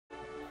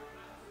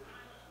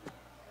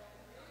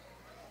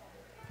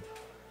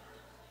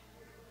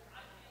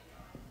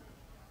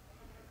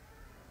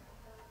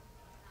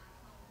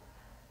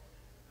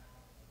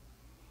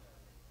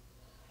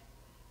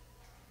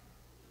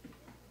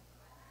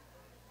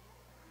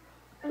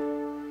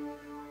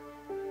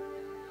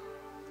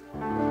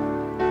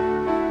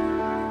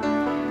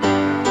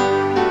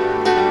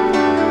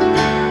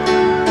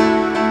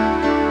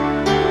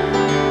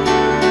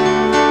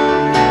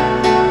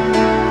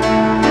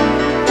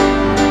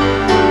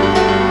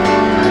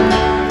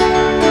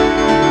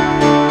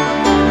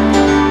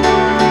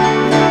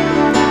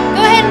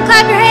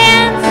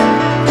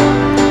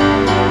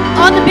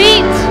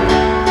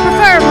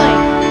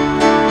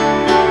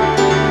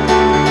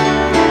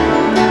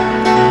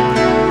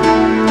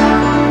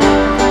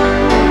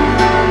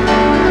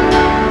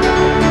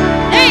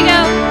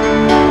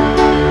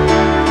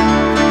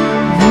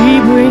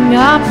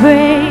our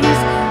praise,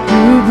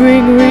 you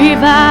bring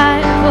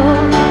revival.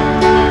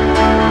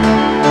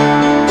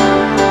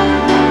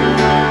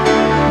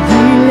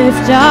 We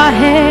lift our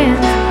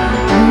hands,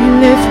 we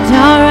lift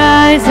our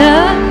eyes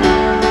up.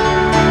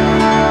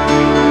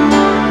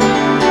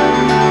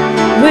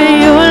 Where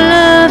your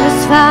love is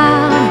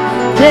found,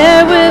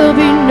 there will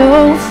be no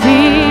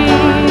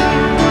fear.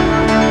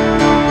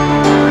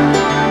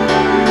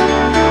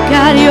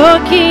 God, your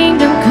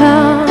kingdom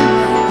come,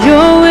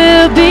 your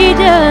will be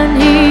done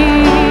here,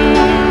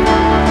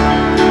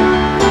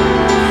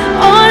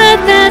 on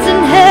earth as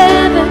in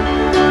heaven.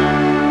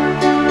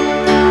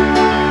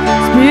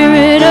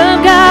 Spirit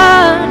of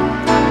God,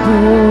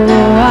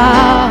 pour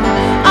out,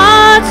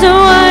 hearts are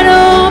wide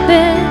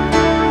open.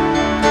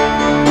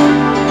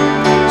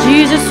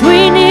 Jesus,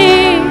 we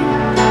need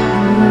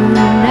you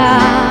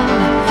now.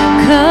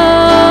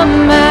 Come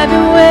have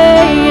your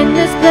way in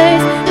this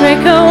place,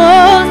 break our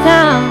walls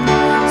down.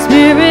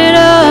 Spirit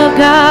of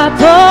God,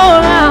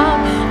 pour out,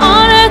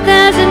 on earth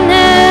as in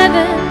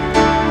heaven.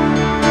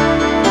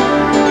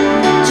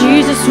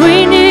 Jesus,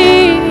 we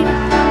need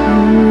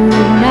you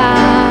now.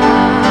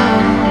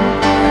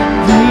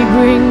 We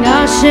bring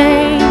our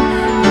shame,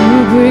 you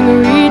bring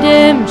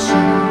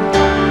redemption.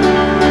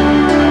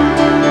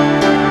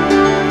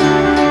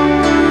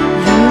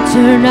 You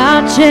turn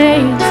our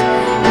chains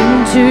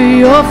into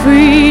your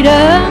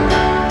freedom.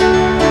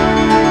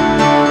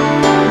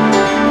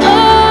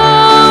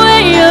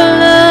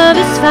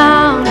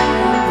 Found,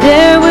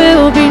 there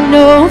will be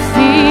no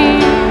fear.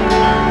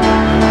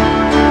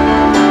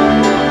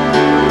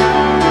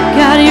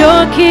 God,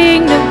 your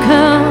kingdom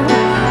come,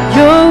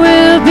 your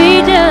will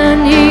be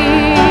done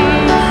here.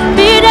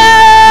 Be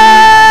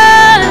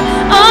done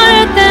on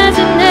earth as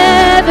in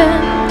heaven.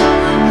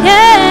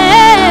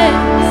 Yes,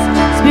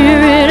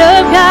 Spirit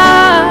of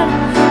God,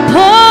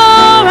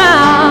 pour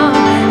out,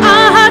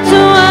 our hearts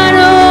are wide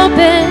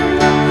open.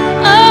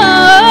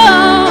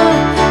 Oh,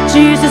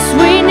 Jesus,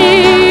 we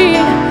need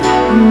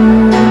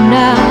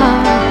now.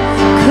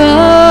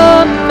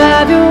 Come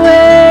have your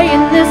way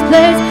in this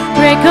place,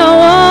 break our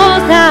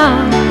walls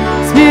down.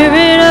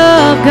 Spirit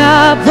of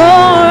God,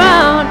 pour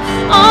out,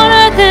 on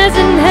earth as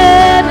in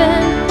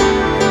heaven.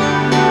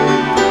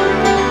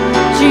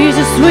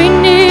 Jesus, we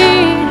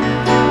need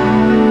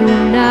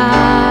you now.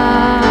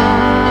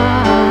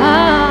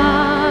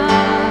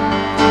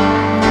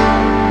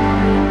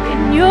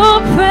 In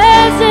your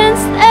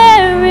presence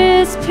there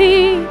is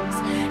peace,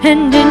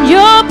 and in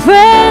your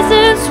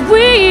presence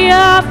we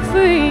are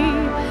free.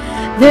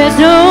 There's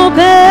no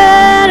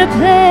better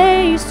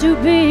place to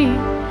be.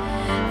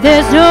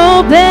 There's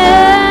no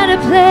better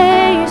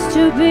place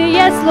to be.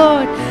 Yes,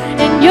 Lord.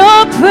 In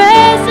your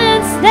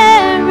presence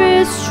there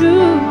is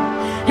truth,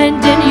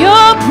 and in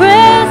your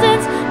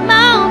presence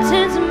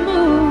mountains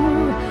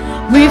move.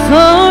 We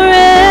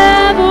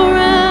forever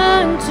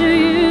run to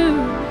you.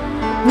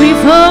 We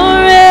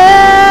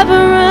forever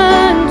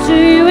run to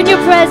you. In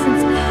your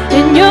presence,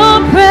 in your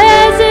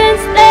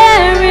presence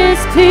there is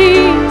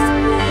peace.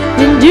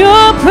 In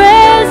your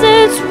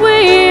presence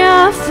we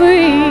are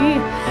free.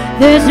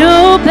 There's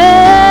no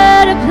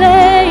better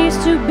place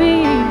to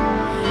be.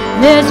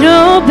 There's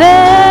no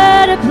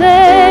better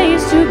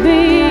place to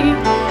be.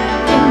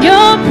 In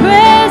your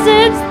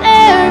presence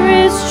there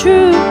is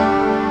truth.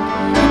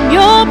 In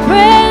your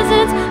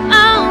presence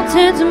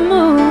mountains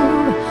move.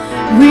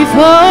 We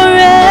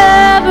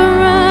forever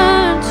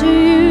run to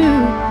you.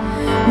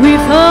 We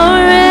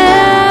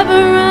forever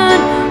run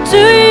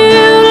to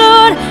you,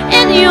 Lord.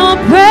 In your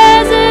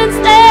presence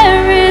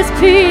there is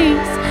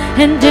peace,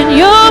 and in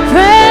your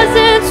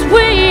presence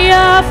we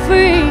are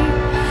free.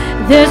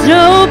 There's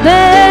no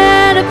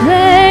better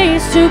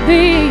place to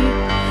be.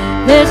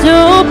 There's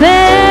no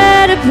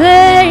better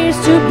place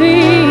to be.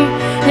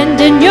 And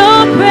in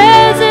your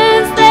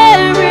presence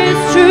there is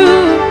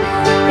truth.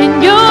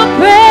 In your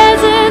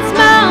presence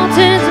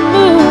mountains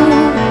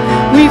move.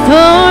 We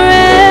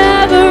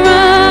forever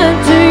run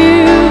to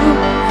you.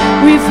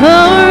 We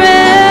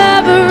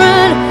forever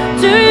run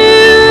to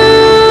you.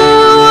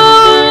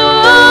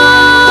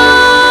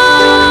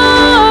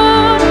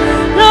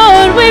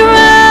 Lord, we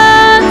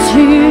run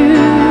to you,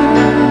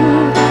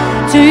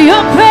 to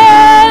your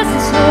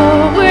presence,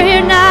 Lord. We're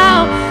here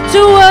now to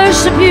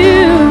worship you.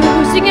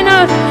 Singing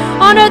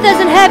on earth as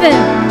in heaven.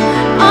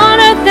 On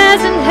earth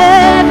as in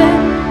heaven.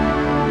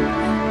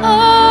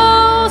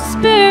 Oh,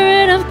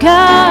 Spirit of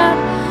God,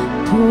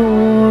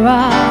 pour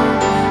out,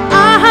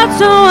 our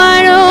hearts are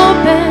wide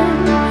open.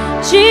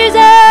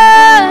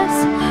 Jesus,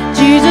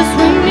 Jesus,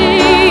 we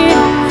need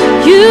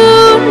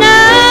you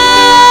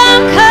now.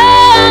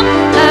 Come,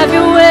 have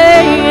your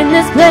way in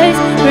this place.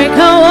 Break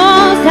our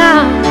walls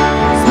down.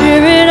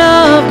 Spirit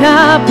of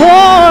God, pour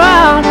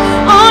out,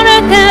 on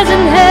earth as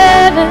in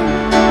heaven.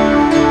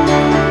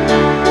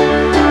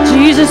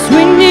 Jesus,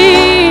 we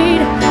need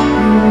you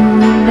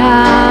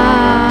now.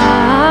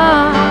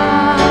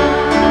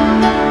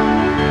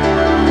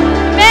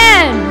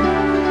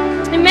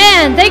 Amen.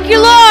 Amen. Thank you,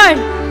 Lord.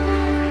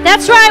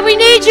 That's right. We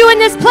need you in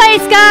this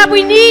place, God.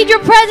 We need your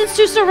presence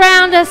to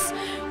surround us.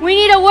 We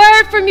need a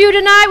word from you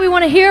tonight. We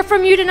want to hear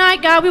from you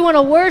tonight, God. We want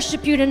to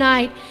worship you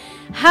tonight.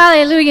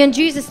 Hallelujah. In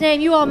Jesus'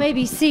 name, you all may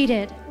be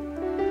seated.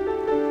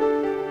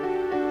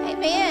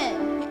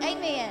 Amen.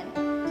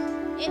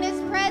 Amen. In his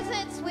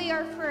presence, we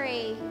are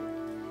free.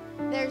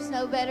 There's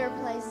no better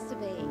place to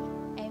be.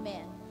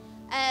 Amen.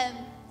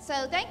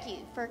 So thank you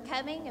for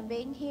coming and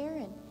being here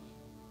and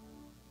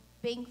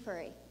being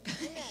free.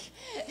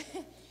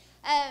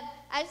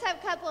 I just have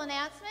a couple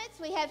announcements.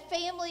 We have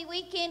Family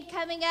Weekend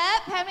coming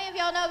up. How many of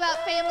y'all know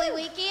about Family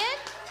Weekend?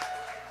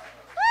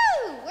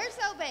 Woo! Where's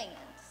O'Banians?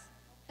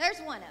 There's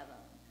one of them.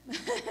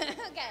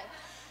 Okay.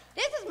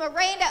 This is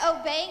Miranda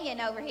O'Banian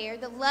over here,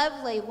 the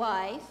lovely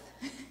wife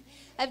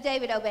of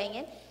David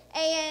O'Banian.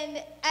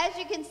 And as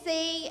you can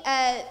see,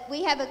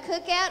 we have a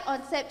cookout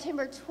on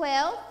September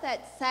 12th.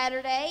 That's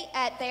Saturday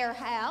at their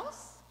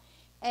house.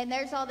 And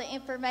there's all the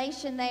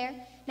information there.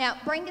 Now,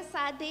 bring a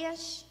side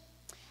dish.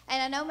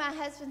 And I know my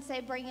husband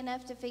said bring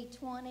enough to feed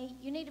 20.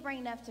 You need to bring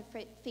enough to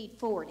feed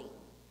 40.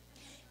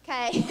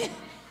 Okay?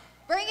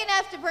 Bring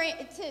enough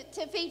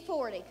to feed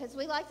 40 because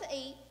we like to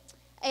eat.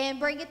 And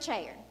bring a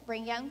chair.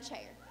 Bring your own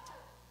chair.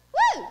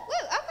 Woo!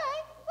 Woo!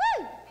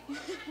 Okay.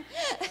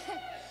 Woo!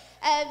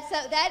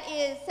 So that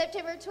is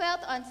September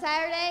 12th on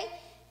Saturday.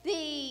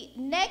 The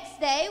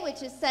next day,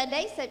 which is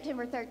Sunday,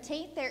 September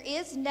 13th, there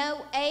is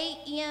no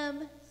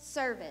a.m.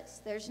 service.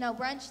 There's no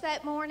brunch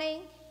that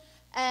morning.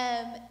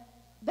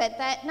 But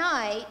that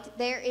night,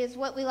 there is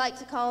what we like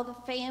to call the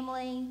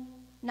family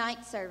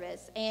night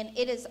service. And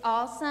it is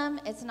awesome.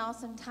 It's an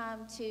awesome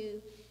time to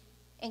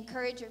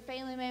encourage your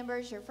family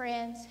members, your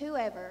friends,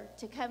 whoever,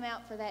 to come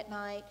out for that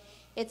night.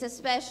 It's a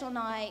special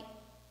night.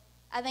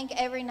 I think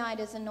every night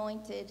is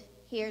anointed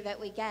here that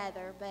we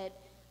gather, but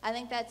I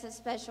think that's a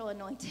special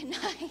anointed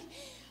night.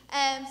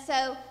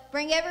 So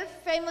bring every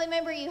family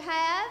member you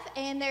have,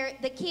 and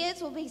the kids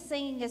will be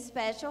singing a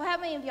special. How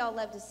many of y'all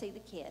love to see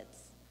the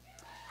kids?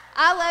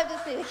 I love to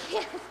see the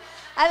kids.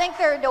 I think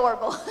they're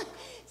adorable.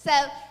 So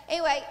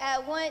anyway, I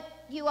want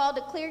you all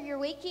to clear your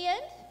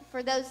weekend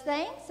for those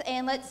things,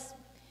 and let's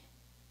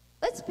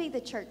be the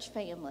church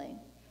family,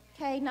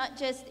 okay? Not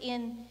just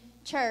in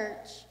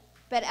church,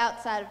 but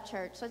outside of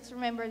church. Let's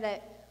remember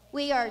that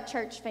we are a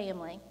church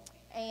family,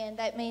 and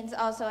that means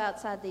also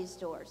outside these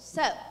doors.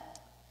 So,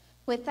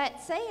 with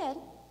that said,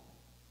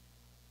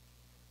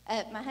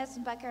 my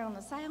husband's back there on the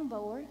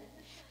soundboard.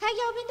 How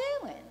y'all been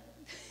doing?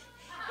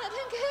 Y'all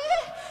doing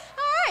good?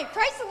 All right,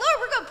 praise the Lord.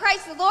 We're going to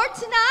praise the Lord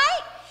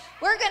tonight.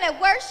 We're going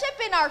to worship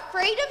in our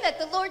freedom that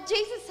the Lord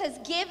Jesus has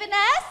given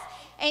us,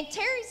 and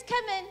Terry's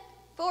coming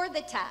for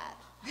the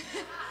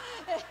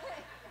tithe.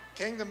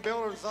 Kingdom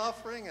Builders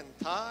offering and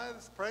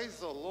tithes, praise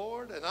the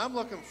Lord. And I'm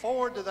looking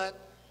forward to that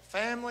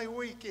family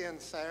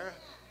weekend, Sarah.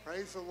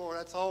 Praise the Lord.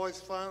 That's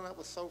always fun. That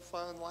was so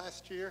fun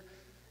last year.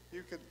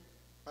 You could,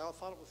 well, I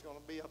thought it was going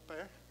to be up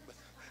there,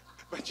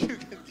 but you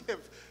can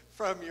give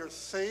from your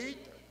seat,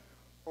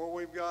 or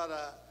we've got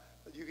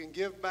you can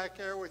give back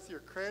there with your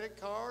credit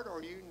card,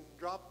 or you can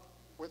drop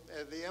with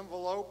the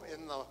envelope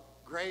in the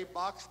gray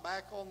box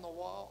back on the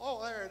wall.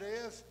 Oh, there it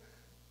is.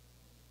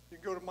 You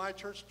can go to My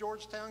Church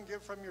Georgetown,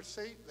 give from your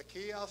seat, the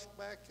kiosk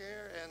back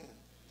there, and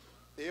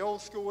the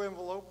old school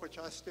envelope, which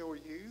I still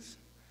use.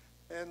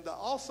 And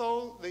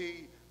also,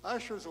 the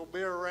ushers will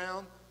be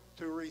around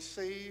to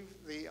receive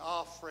the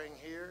offering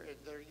here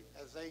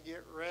as they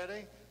get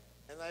ready.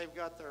 And they've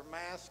got their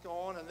mask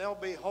on, and they'll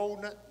be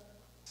holding it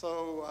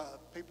so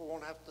people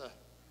won't have to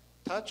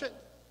touch it.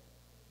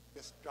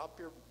 Just drop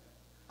your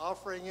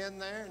offering in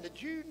there. And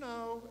did you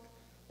know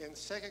in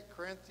 2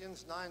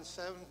 Corinthians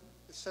 9:7,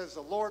 it says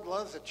the Lord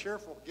loves a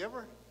cheerful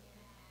giver?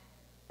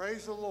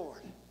 Praise the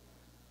Lord.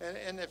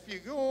 And if you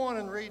go on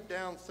and read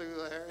down through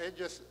there,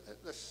 there's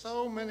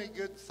so many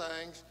good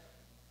things.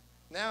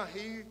 Now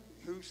he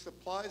who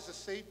supplies the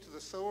seed to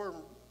the sower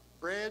and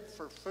bread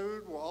for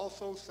food will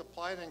also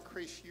supply and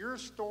increase your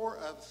store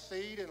of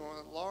seed and will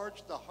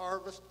enlarge the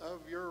harvest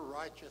of your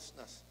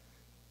righteousness.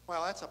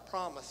 Wow, that's a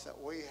promise that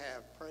we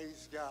have.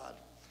 Praise God.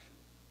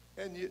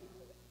 And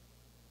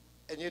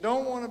you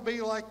don't want to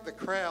be like the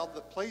crowd,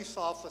 the police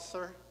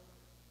officer.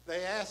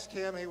 They asked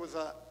him, he was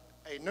a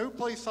new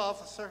police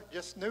officer,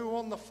 just new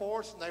on the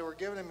force, and they were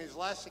giving him his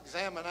last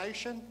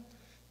examination.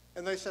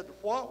 And they said,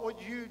 what would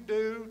you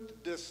do to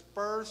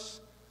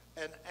disperse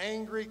an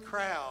angry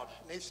crowd?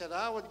 And he said,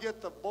 I would get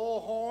the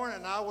bullhorn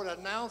and I would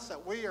announce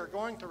that we are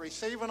going to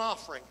receive an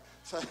offering.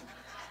 So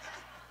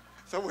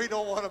we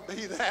don't want to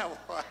be that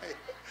way.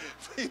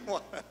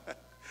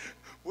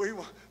 We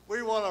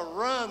want to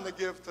run the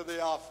gift of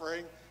the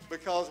offering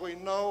because we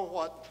know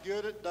what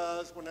good it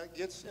does when it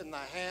gets in the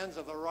hands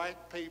of the right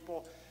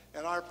people.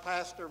 And our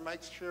pastor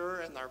makes sure,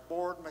 and our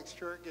board makes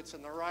sure it gets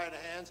in the right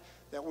hands,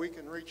 that we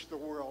can reach the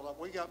world.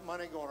 We got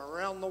money going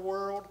around the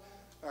world.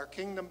 Our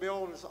Kingdom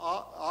Builders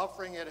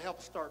offering, it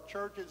helps start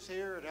churches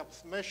here. It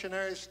helps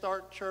missionaries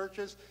start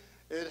churches.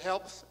 It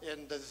helps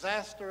in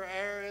disaster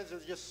areas.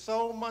 There's just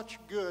so much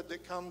good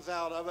that comes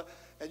out of it.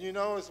 And you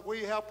know, as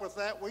we help with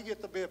that, we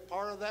get to be a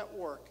part of that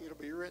work. It'll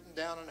be written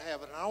down in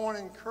heaven. And I want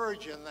to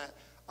encourage you in that.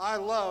 I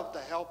love to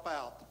help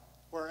out.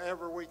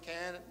 wherever we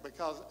can,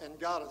 and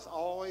God has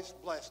always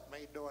blessed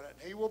me doing it.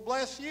 He will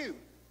bless you,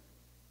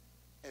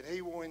 and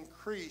he will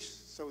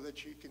increase so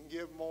that you can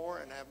give more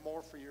and have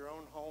more for your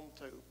own home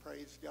too.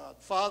 Praise God.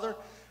 Father,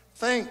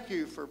 thank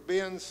you for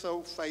being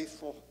so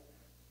faithful.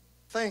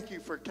 Thank you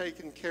for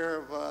taking care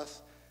of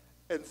us.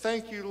 And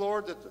thank you,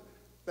 Lord,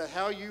 that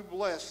how you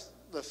bless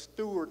the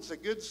stewards, the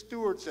good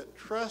stewards that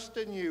trust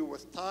in you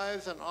with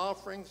tithes and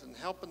offerings and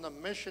helping the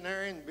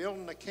missionary and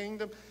building the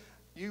kingdom.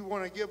 You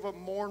want to give them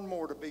more and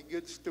more to be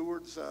good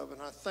stewards of.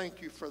 And I thank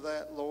you for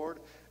that, Lord.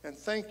 And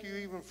thank you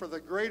even for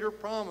the greater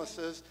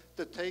promises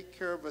to take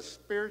care of us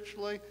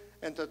spiritually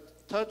and to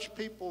touch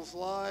people's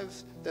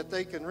lives, that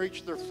they can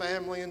reach their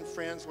family and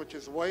friends, which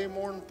is way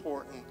more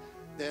important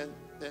than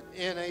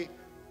any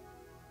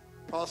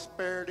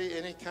prosperity,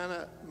 any kind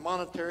of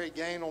monetary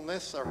gain on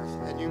this earth.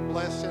 And you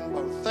bless in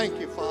both. Thank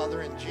you,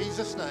 Father, in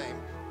Jesus' name.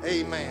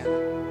 Amen.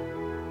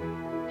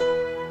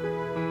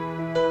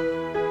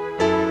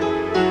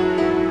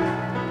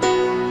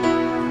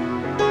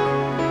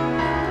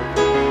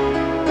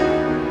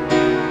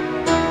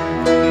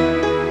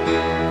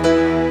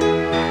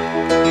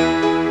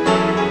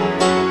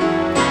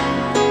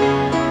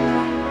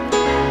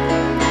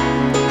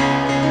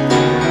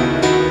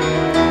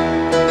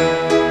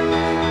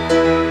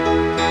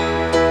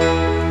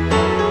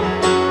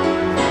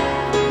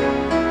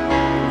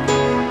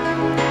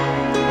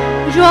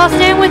 Would you all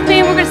stand with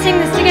me? We're going to sing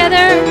this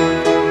together.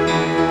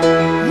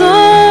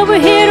 Lord, we're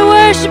here to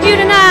worship you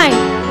tonight.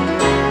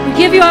 We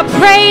give you our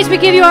praise. We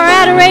give you our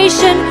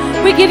adoration.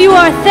 We give you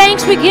our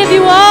thanks. We give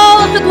you all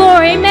of the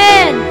glory.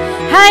 Amen.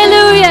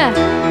 Hallelujah.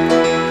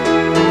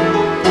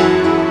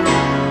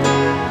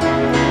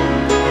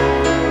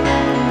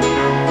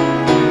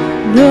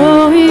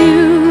 Lord,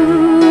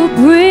 you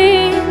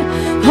bring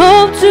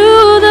hope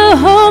to the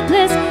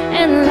hopeless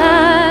and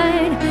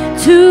light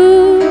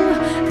to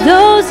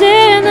those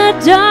in the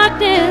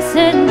darkness,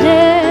 and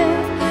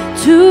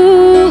death to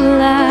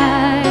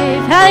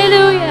life.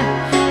 Hallelujah.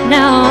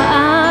 Now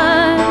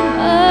I'm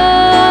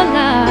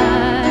alive.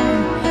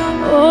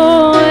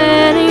 Oh,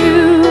 and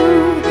you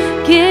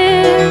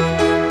give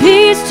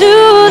peace to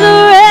the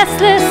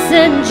restless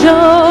and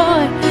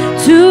joy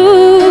to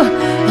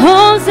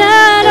homes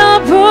that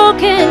are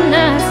broken. I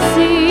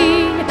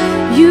see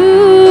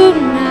you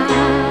now.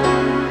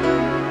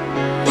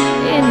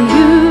 In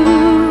you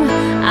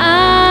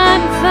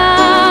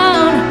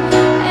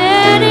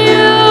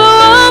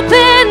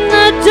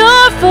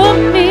for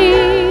me,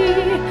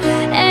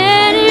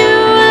 and you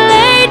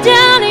lay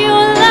down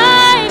your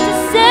life to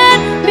set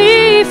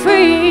me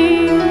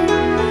free.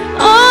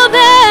 All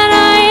that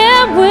I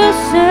am will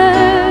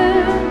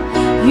serve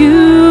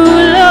you,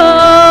 Lord.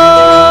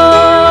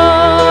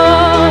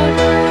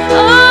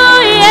 Oh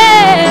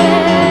yes.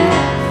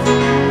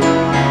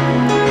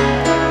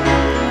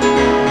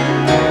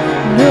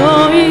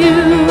 Lord, you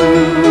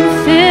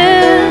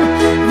fill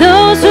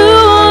those who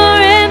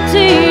are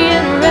empty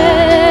and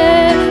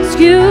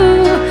rescue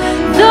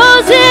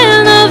those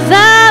in the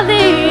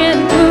valley,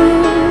 and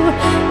through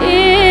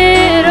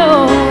it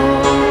all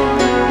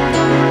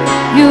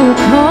you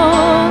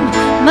calm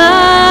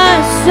my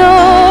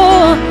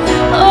soul.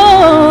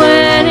 Oh,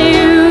 and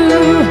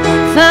you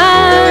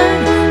find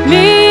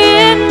me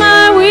in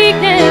my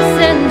weakness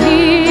and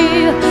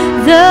heal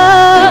the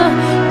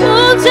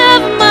wounds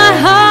of my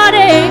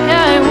heartache.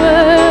 I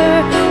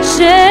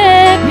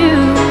worship you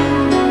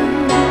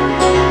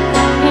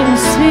in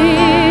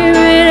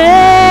spirit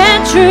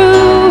and truth.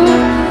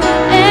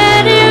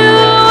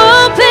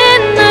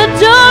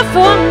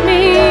 For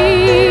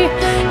me,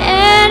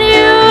 and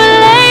you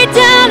lay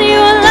down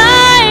your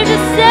life to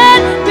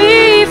set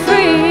me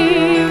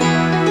free.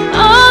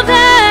 All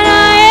that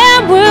I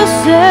am will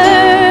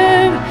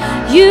serve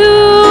you,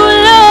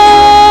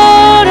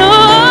 Lord.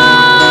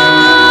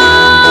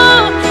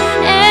 Oh,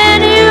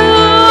 and you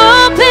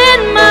open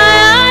my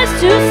eyes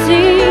to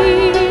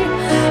see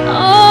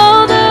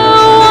all the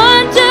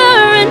wonder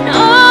and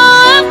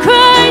awe of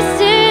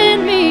Christ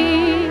in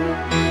me.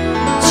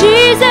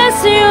 Jesus,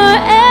 you're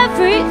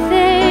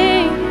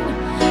everything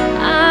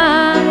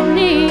I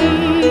need.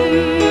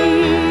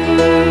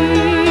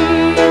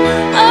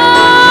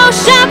 Oh,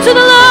 shout to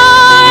the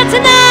Lord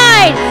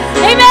tonight.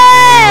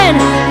 Amen.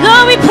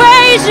 Lord, we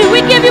praise you.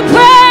 We give you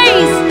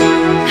praise.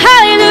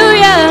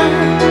 Hallelujah.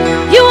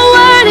 You are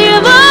worthy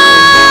of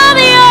all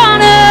the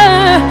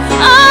honor,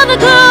 all the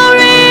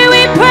glory.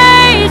 We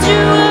praise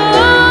you,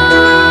 Lord.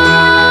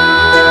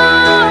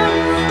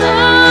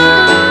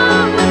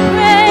 Oh, we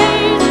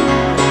praise you.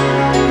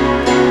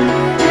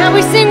 Now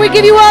we sing, we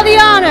give you all the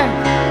honor.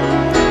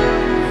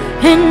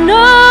 And all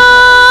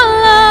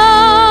honor,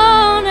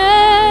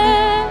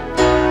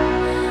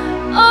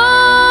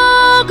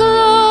 all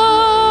glory,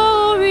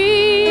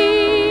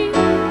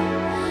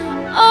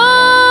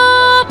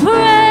 all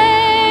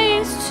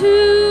praise to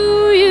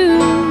you.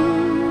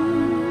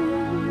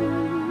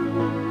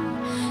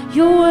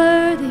 You're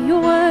worthy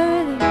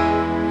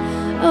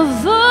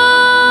of all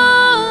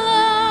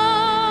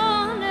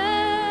honor,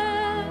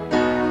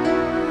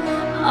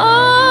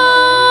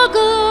 all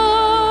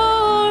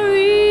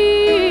glory,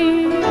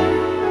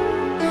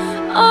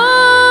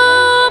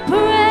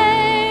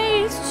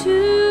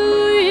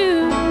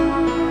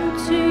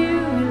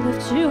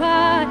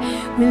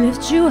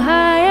 lift you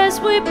high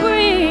as we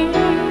bring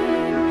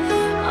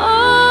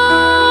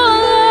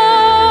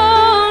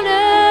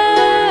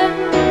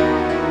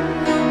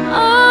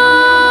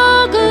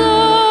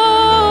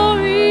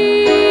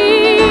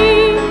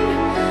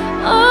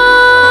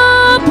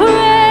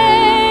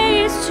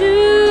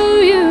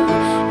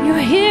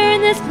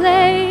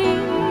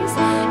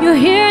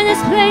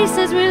place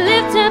as we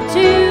lift up to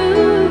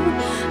you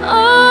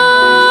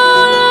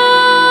all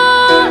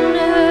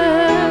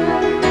honor,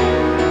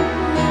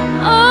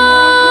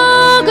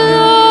 all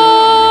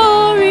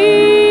glory,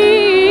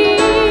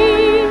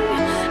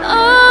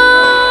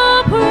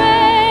 all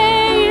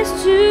praise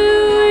to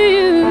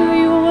you.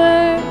 Your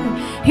word,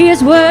 He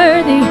is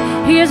worthy.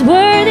 He is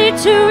worthy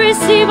to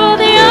receive all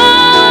the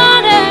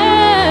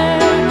honor,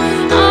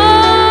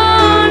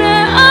 all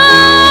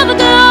the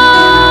glory.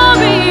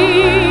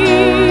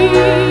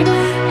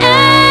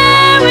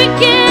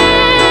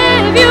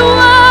 Give you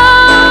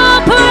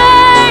all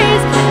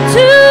praise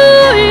to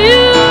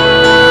you.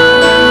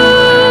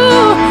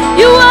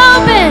 You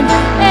open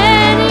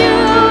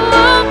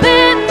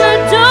the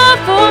door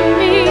for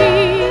me,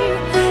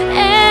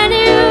 and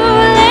you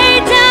lay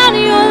down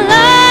your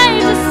life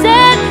to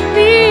set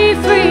me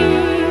free.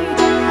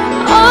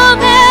 All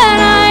that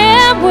I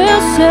am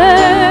will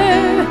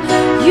serve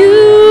you,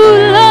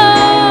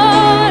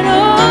 Lord.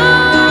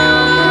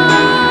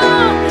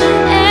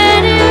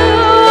 And you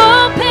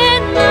open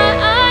my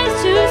eyes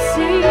to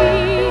see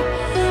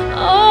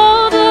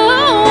all the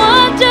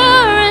wonder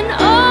and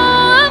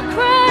awe of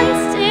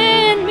Christ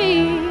in me.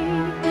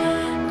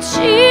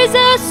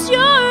 Jesus,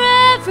 you're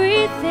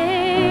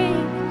everything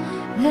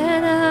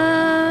that I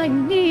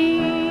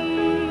need.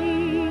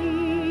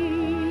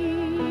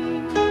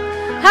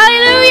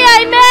 Hallelujah,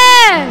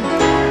 amen.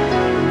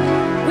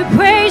 We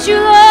praise you,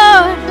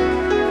 Lord.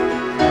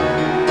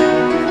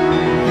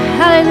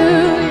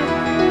 Hallelujah.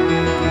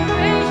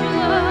 Praise you,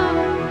 Lord.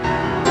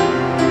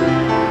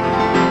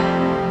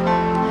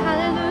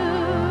 Hallelujah.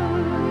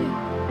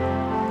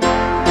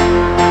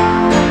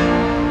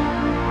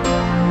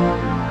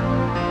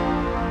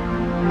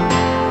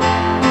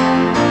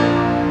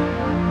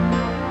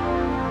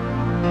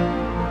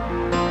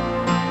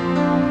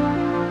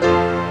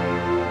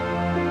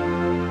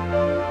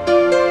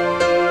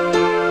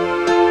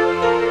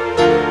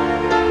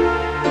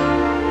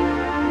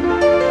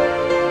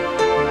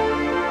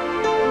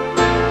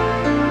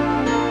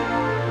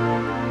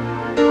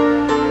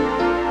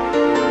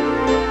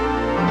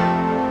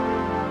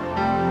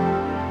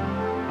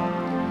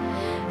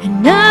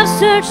 And I've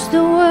searched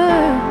the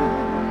world,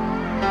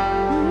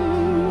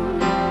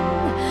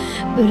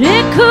 but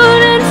it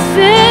couldn't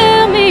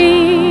fill me.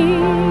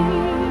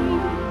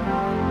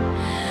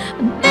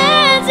 A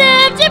man's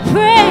empty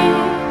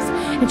praise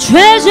and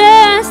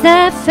treasures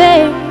that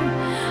fade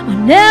are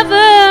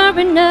never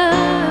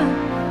enough.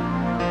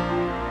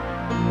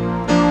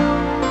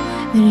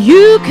 Then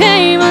you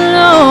came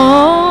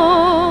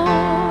along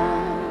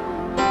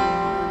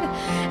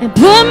and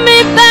put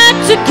me back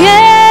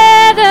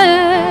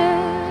together.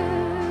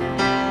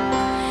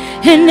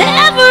 And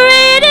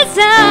every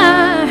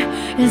desire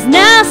is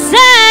now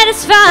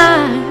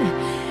satisfied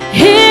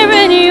here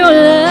in your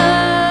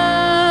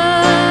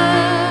love.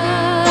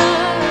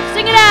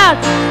 Sing it out.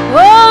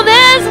 Oh,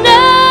 there's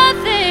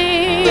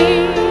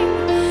nothing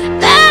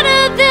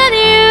better than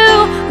you.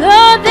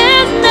 Lord,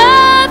 there's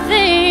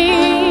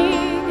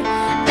nothing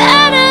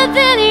better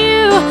than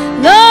you.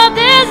 Lord,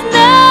 there's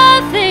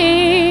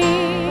nothing.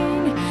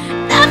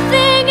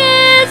 Nothing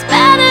is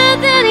better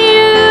than you.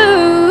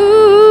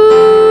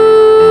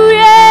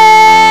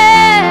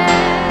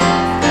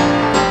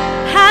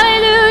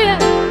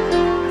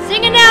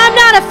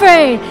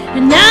 Afraid,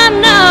 and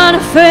I'm not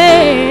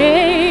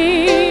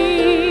afraid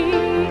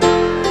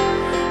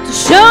to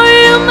show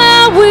you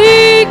my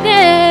weakness,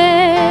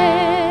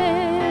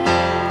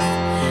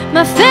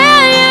 my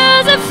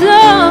failures and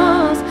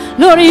flaws.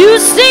 Lord,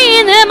 you've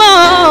seen them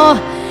all,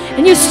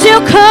 and you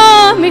still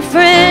call me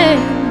friend.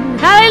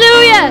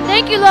 Hallelujah.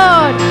 Thank you,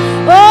 Lord.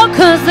 Oh,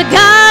 'cause the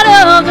God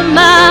of the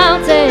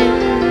mountain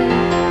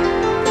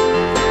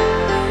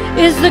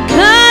is the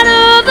God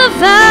of the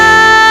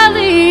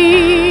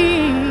valley.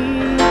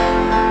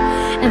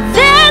 And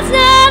there's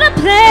not a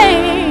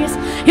place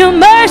your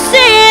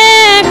mercy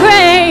and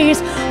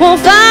grace won't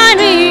find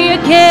me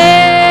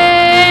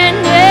again.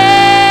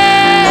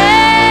 Yeah.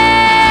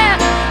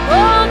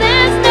 Oh,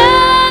 there's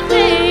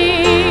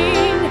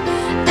nothing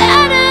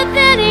better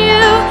than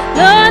you.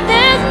 Lord,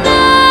 there's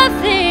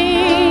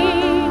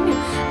nothing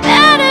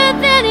better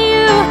than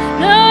you.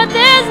 Lord,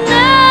 there's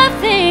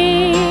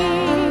nothing.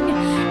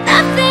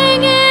 Nothing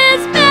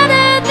is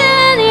better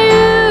than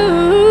you.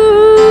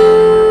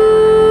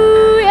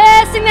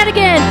 Yeah, sing that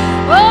again.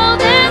 Oh,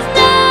 there's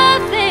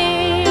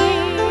nothing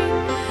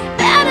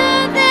better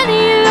than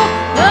you.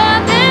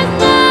 Lord, there's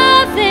nothing.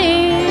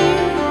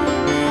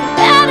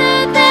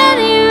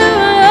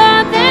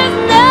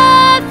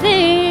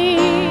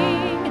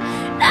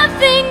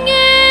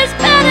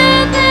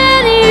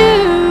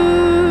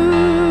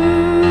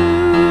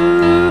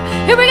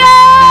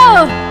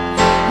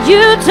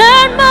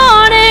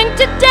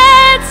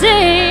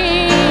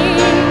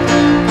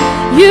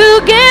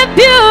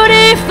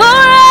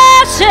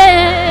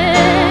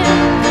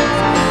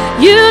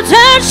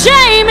 turn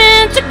shame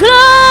into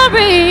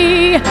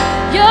glory.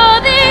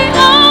 You're the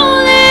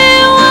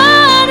only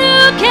one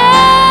who can.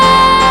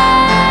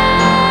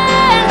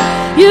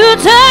 You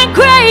turn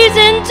graves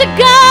into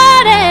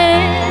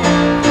gardens.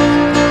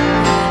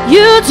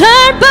 You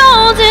turn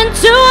bones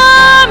into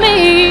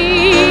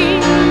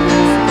armies.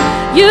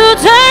 You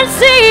turn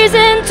seas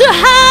into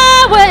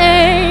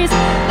highways.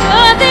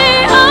 You're the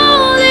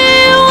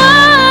only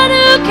one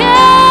who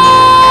can.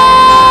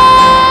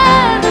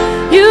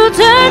 You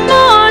turn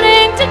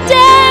mourning to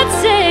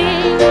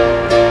dancing.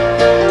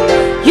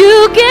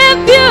 You give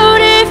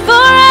beauty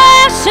for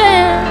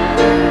ashes.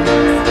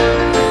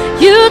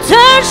 You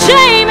turn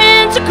shame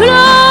into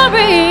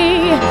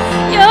glory.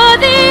 You're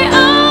the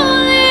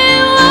only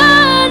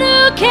one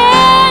who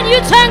can. You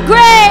turn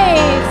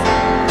graves.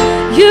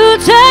 You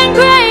turn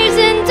graves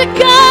into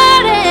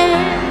gardens.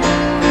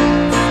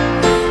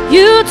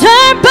 You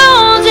turn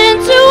bones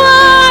into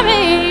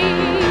armies.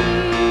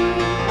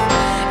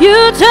 You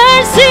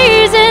turn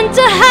seas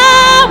into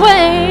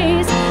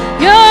highways.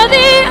 You're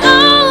the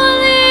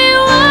only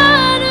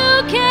one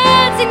who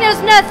can. Sing,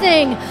 there's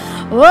nothing.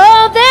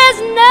 Oh, there's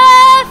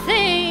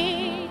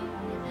nothing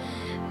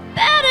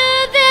better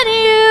than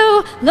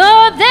you.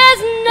 Lord,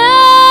 there's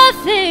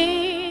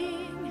nothing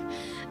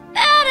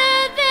better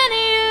than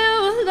you.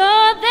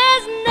 Lord,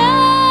 there's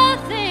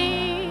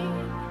nothing.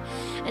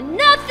 And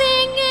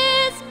nothing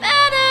is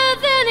better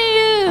than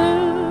you.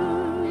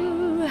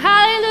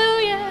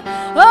 Hallelujah.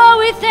 Oh,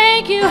 we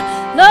thank you.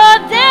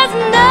 Lord, there's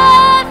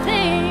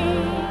nothing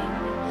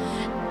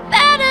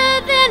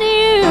better than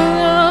you.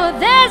 Lord,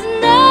 there's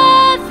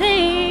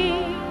nothing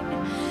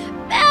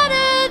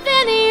better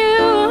than you.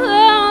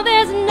 Oh,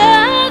 there's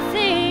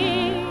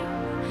nothing.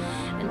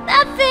 And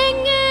nothing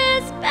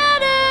is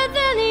better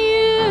than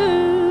you.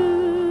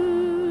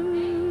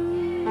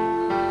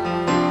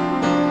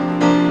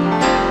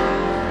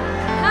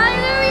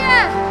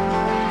 Hallelujah.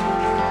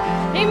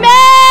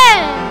 Amen.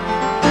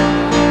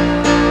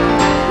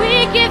 We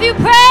give you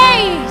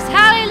praise.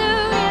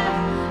 Hallelujah.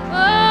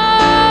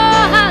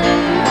 Oh,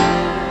 hallelujah.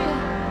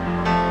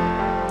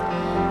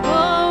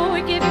 Oh, we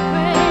give you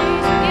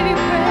praise. We give you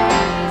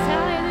praise.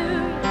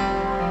 Hallelujah.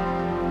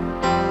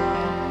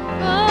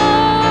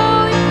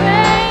 Oh, we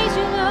praise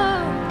you,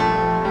 Lord.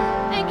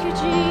 Thank you,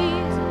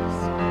 Jesus.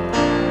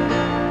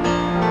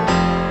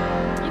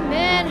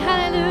 Amen.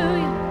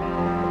 Hallelujah.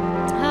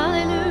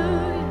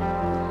 Hallelujah.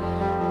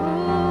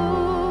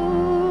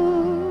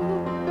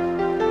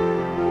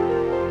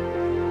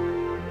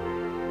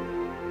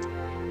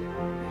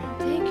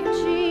 Thank you,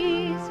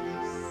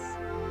 Jesus.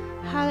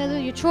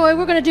 Hallelujah. Troy,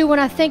 we're going to do When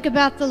I Think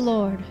About the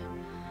Lord.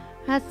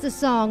 That's the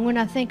song, When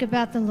I Think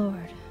About the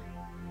Lord.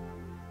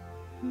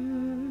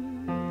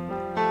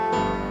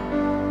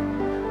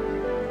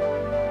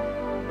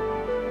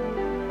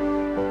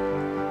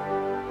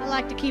 I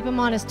like to keep him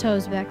on his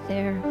toes back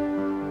there.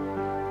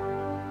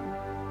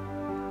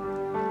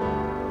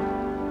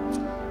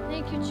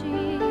 Thank you,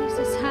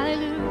 Jesus.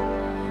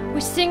 Hallelujah.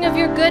 We sing of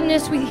your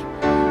goodness. We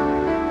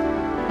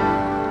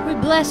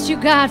bless you,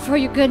 God, for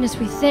your goodness.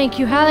 We thank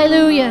you.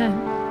 Hallelujah.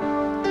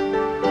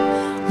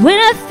 When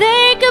I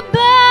think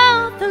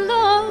about the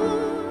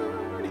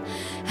Lord,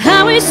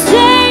 how he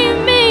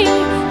saved me,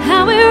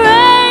 how he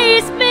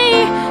raised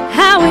me,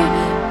 how he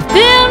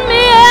filled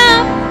me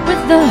up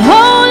with the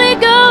Holy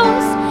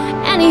Ghost,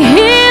 and he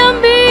healed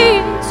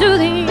me to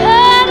the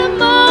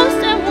uttermost.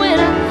 And when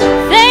I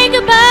think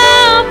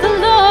about the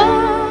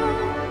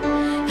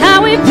Lord,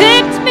 how he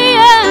picked me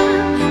up,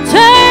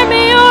 turned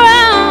me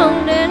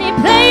around, and he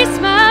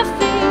placed my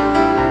feet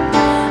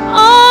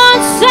on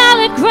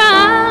solid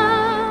ground.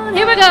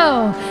 Here we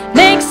go.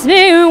 Makes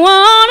me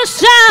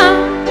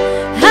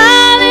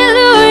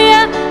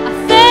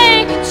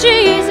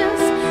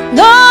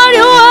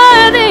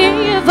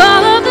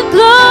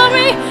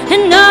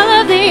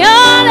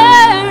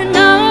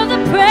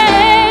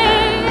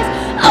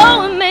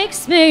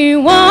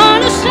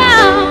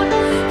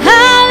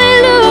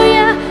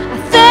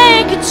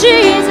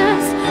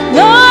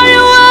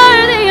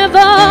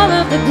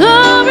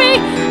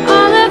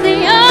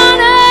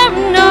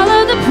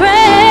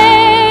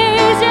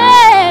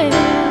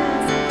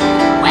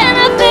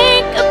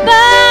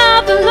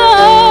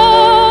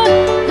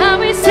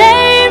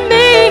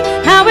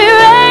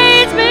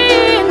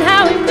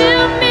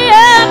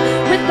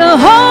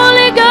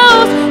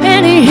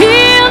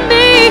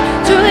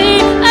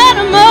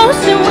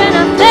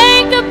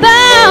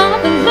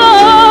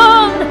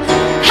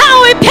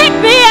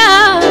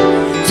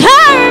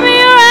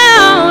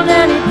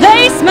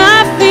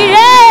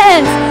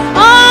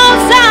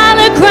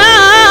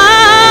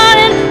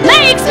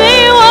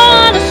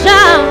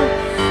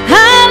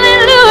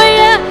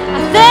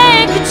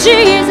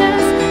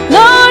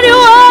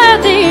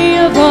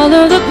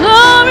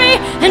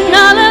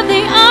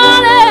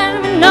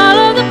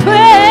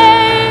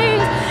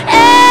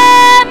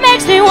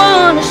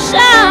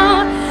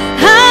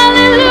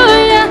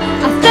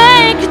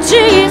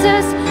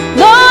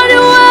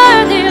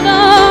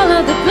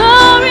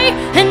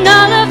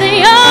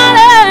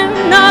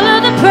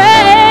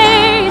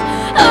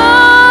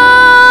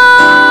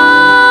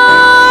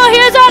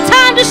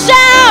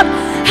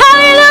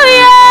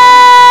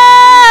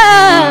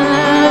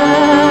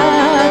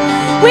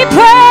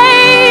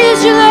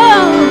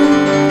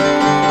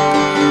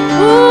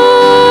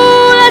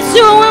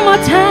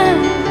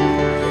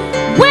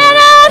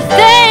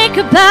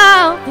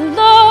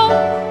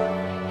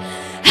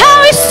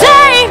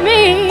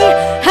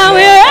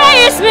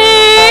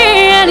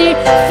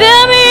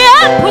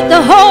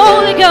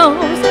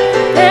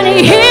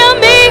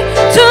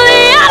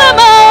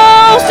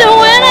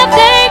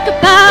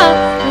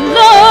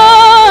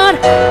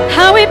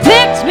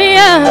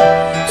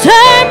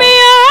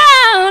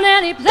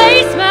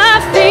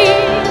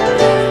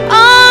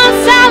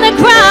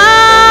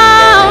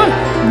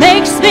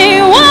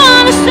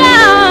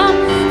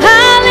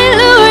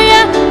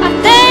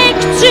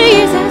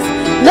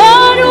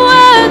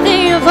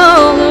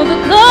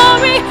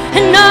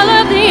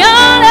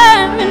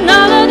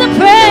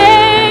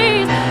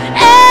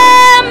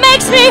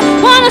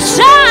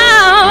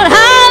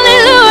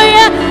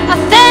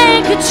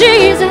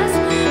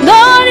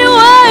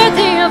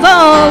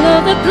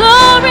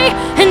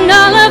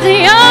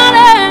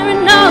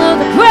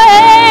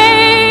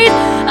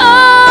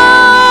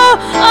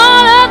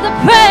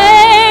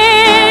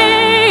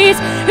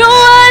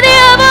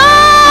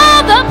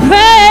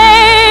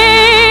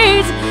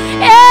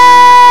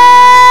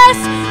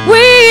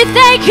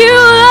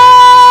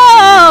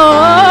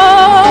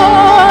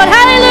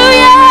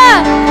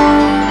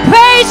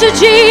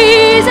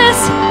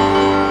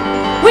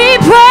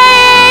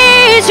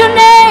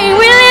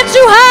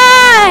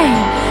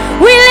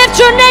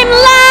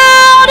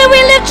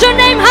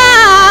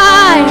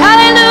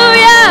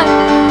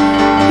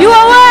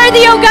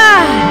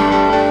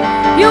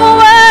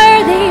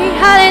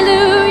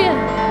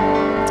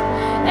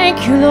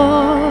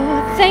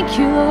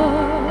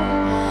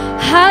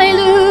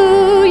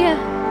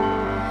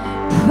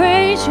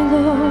you,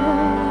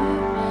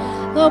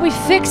 Lord. Lord, we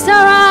fix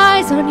our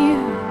eyes on you.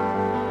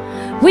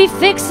 We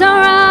fix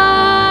our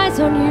eyes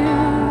on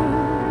you.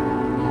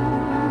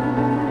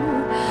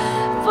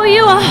 For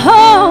you are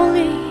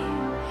holy.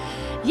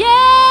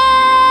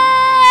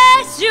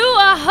 Yes, you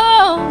are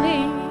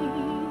holy.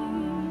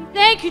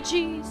 Thank you,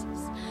 Jesus.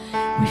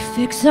 We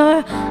fix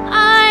our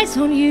eyes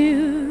on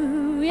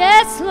you.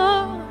 Yes,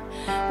 Lord.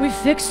 We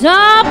fix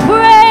our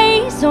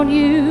praise on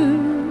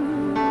you.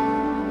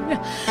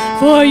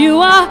 For you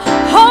are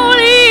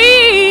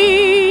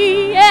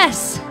holy.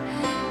 Yes,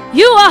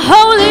 you are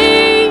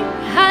holy.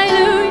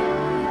 Hallelujah.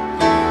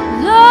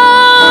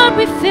 Lord,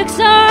 we fix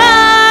our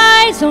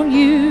eyes on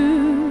you.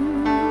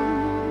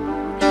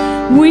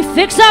 We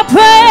fix our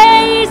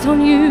praise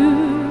on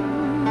you.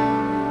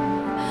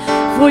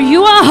 For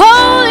you are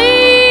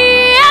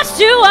holy. Yes,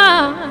 you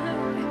are.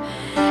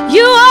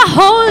 You are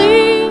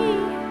holy.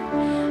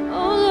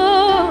 Oh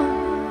Lord,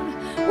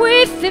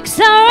 we fix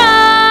our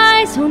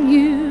eyes on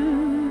you.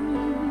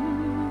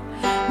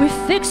 We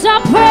fix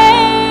our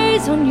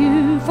praise on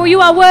you. For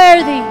you are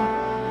worthy.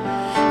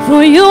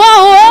 For you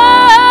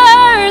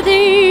are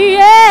worthy.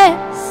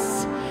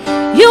 Yes,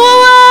 you are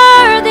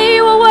worthy.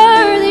 You are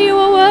worthy. You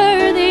are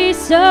worthy.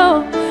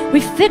 So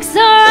we fix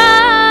our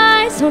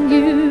eyes on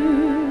you.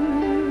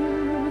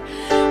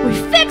 We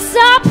fix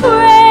our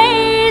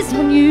praise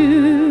on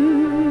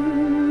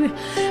you.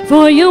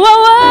 For you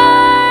are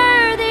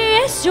worthy.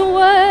 Yes, you're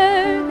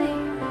worthy.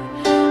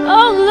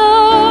 Oh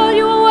Lord,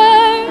 you are worthy.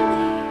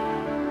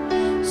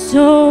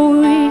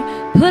 So we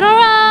put our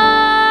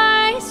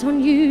eyes on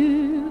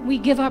you. We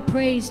give our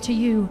praise to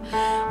you.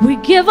 We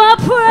give our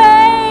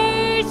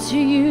praise to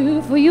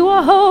you. For you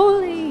are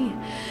holy.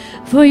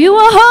 For you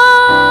are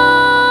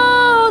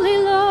holy,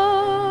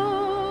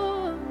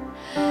 Lord.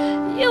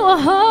 You are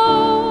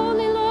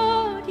holy,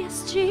 Lord.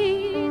 Yes,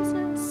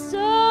 Jesus.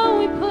 So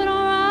we put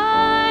our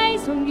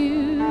eyes on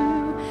you.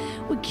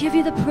 We give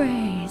you the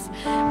praise.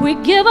 We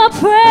give our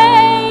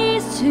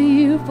praise to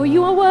you. For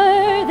you are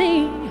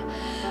worthy.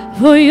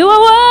 For you are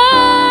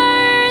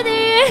worthy.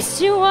 Yes,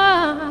 you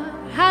are.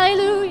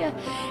 Hallelujah.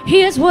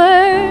 He is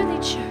worthy,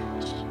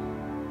 church.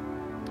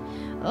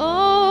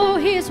 Oh,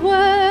 he is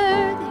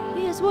worthy.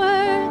 He is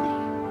worthy.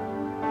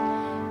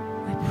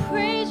 We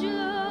praise you,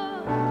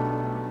 Lord.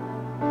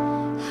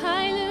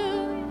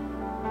 Hallelujah.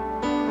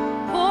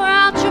 Pour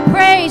out your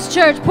praise,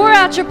 church. Pour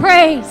out your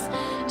praise.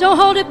 Don't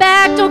hold it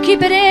back. Don't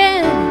keep it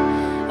in.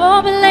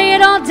 Oh, but lay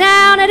it all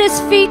down at his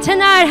feet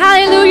tonight.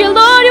 Hallelujah.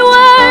 Lord, you're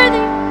worthy.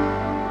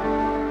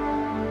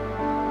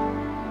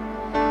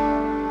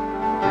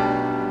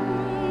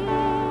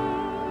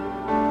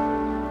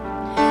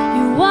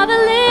 You are the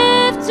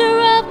lifter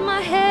of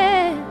my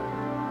head.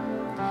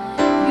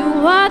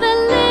 You are the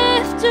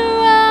lifter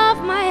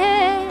of my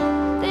head.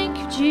 Thank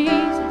you,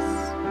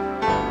 Jesus.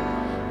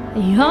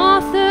 The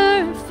author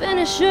and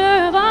finisher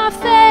of our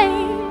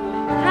faith.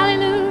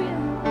 Hallelujah.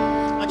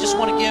 I just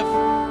want to give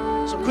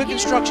some quick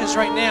instructions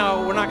right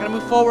now. We're not going to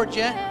move forward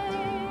yet.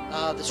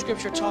 The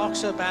scripture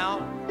talks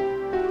about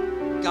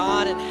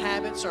God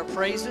inhabits our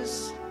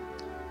praises.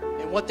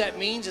 And what that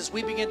means is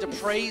we begin to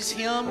praise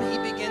him.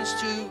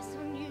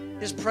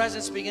 His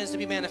presence begins to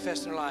be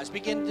manifest in our lives.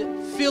 Begin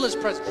to feel his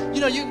presence.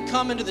 You know, you can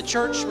come into the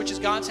church, which is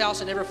God's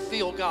house, and never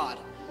feel God.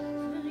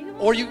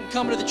 Or you can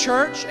come into the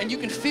church and you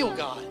can feel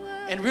God.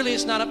 And really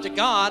it's not up to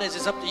God,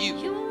 it's up to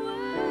you.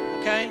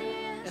 Okay?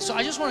 And so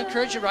I just want to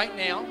encourage you right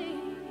now.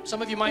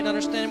 Some of you might not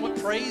understand what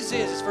praise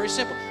is. It's very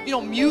simple. You know,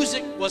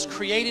 music was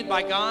created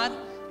by God,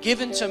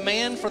 given to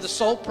man for the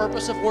sole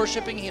purpose of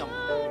worshiping him.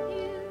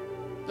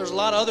 There's a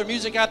lot of other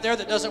music out there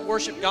that doesn't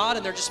worship God,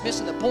 and they're just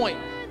missing the point.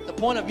 The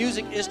point of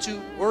music is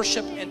to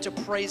worship and to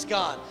praise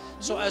God.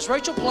 So as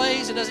Rachel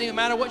plays, it doesn't even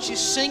matter what she's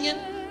singing,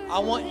 I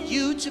want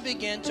you to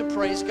begin to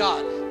praise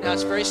God. Now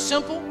it's very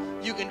simple.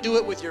 You can do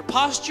it with your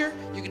posture.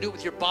 You can do it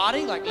with your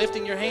body, like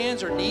lifting your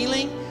hands or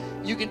kneeling.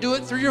 You can do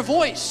it through your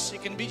voice.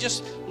 It can be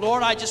just,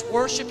 Lord, I just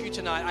worship you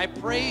tonight. I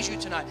praise you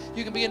tonight.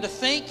 You can begin to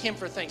thank him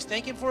for things.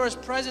 Thank him for his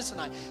presence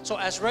tonight. So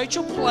as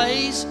Rachel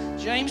plays,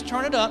 James,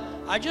 turn it up.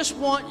 I just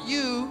want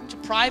you to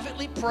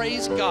privately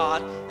praise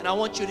God, and I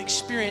want you to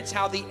experience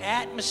how the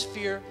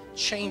atmosphere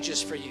changes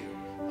for you.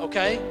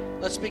 Okay?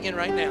 Let's begin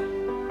right now.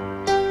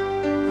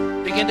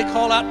 Begin to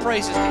call out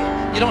praises.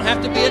 You don't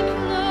have to be it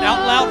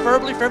out loud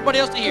verbally for everybody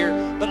else to hear,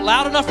 but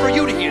loud enough for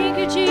you to hear.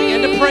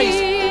 Begin to praise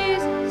him.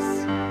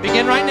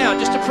 Begin right now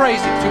just to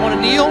praise him. If you want to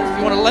kneel, if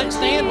you want to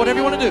stand, whatever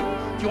you want to do.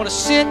 If you want to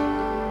sit,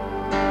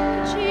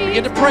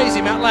 begin to praise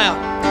him out loud.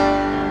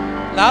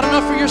 Loud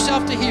enough for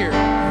yourself to hear.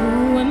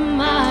 Who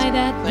am I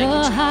that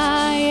the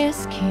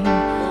highest king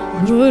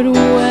would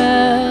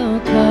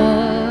welcome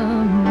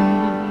me?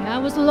 I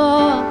was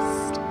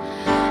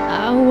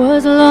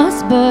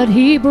lost, but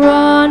he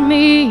brought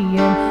me in.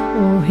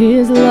 Oh,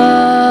 his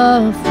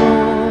love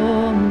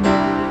for me.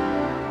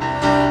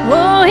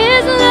 Oh,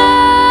 his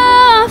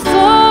love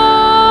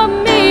for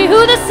me.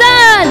 Who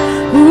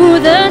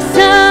the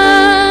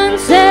Son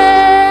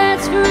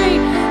sets free.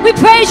 We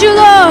praise you,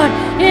 Lord,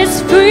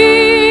 is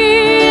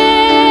free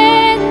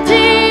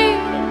indeed.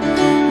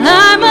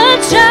 I'm a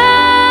child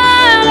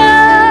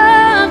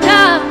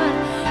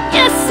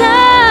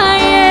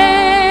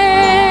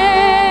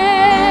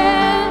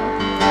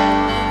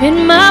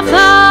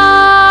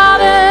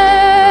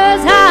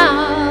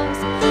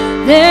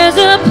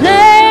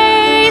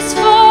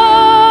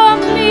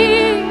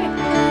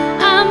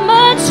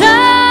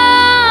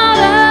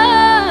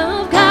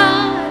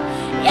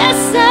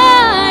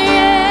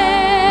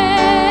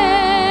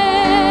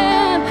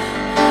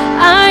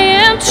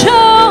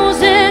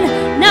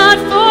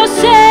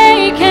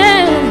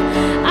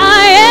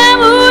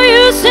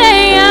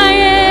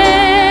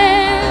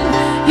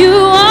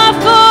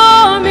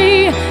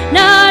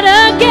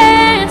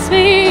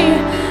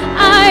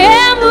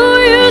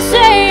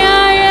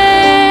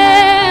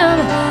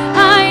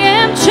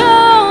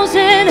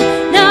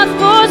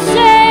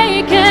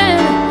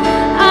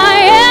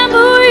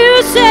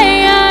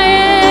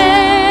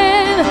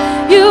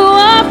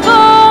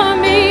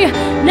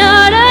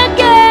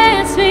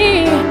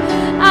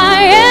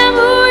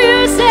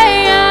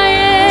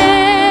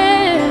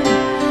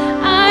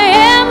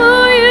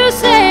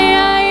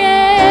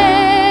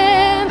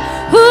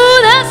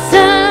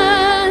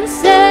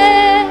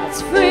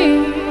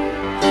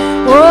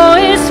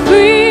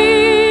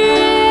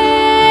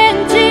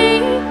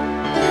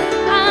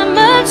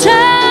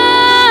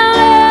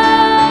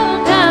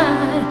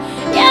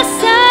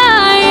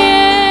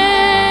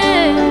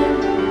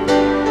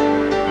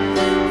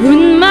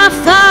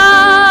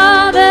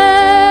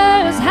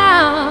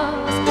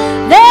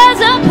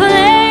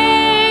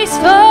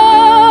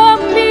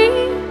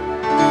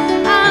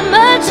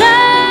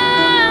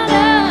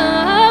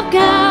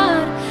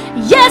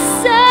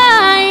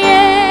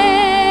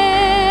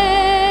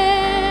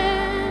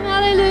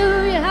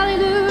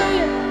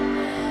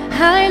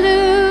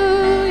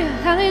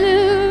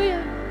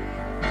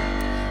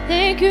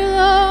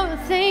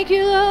thank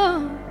you,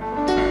 Lord.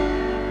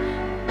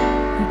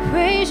 We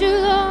praise you,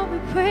 Lord. We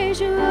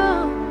praise you,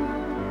 Lord.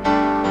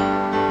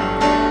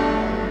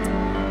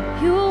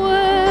 You're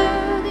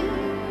worthy,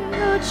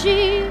 Lord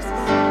Jesus.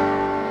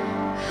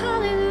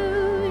 Hallelujah.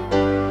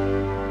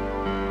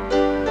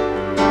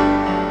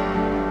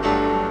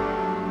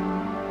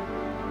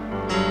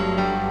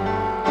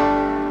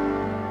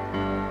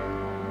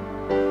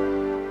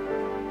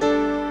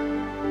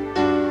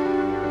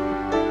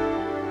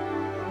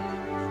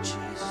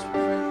 Jesus, we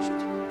praise you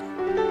tonight.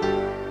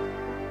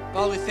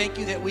 Father, we thank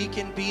you that we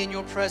can be in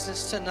your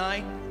presence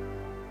tonight.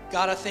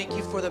 God, I thank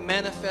you for the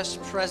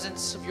manifest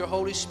presence of your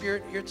Holy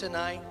Spirit here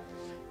tonight.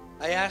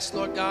 I ask,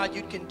 Lord God,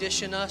 you'd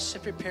condition us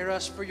and prepare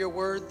us for your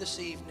word this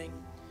evening.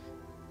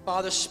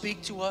 Father,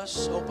 speak to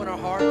us, open our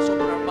hearts,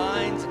 open our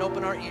minds, and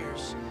open our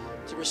ears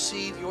to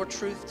receive your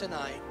truth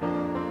tonight.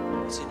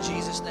 It's in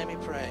Jesus' name we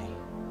pray.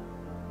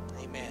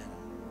 Amen.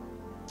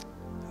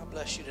 God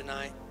bless you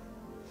tonight.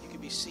 You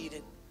can be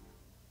seated.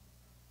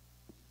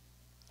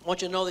 I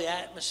want you to know the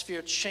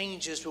atmosphere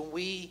changes when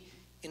we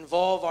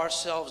involve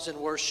ourselves in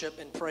worship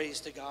and praise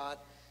to God.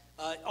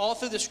 All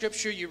through the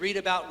scripture, you read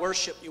about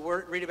worship. You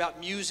read about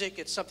music.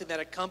 It's something that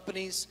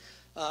accompanies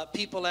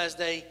people as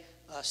they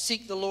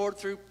seek the Lord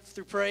through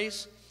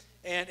praise.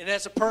 And it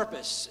has a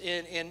purpose.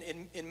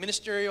 In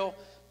ministerial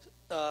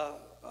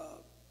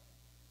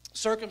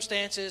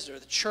circumstances, or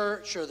the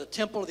church, or the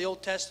temple of the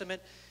Old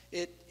Testament,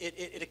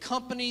 it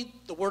accompanied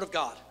the Word of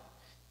God.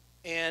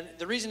 And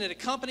the reason it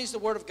accompanies the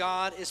Word of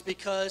God is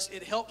because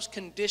it helps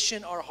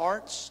condition our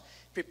hearts,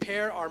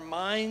 prepare our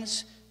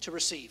minds to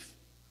receive.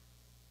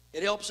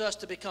 It helps us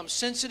to become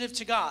sensitive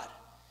to God.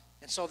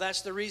 And so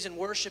that's the reason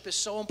worship is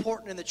so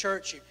important in the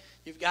church.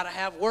 You've got to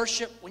have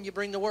worship when you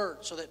bring the Word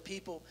so that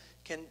people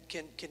can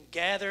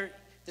gather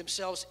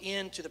themselves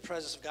into the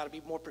presence of God, to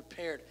be more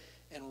prepared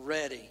and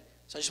ready.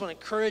 So I just want to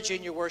encourage you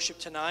in your worship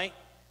tonight.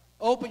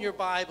 Open your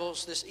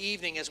Bibles this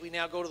evening as we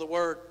now go to the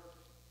Word.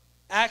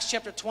 Acts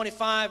chapter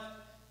 25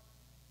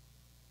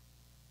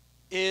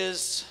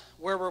 is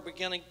where we're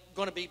going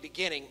to be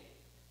beginning.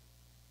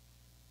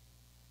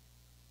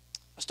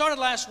 I started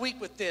last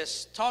week with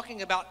this,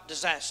 talking about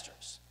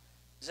disasters.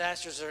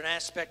 Disasters are an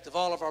aspect of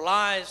all of our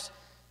lives.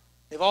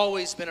 They've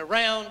always been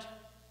around.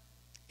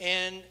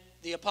 And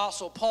the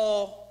Apostle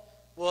Paul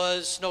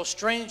was no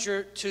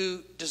stranger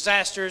to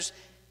disasters.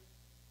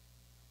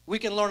 We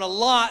can learn a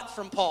lot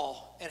from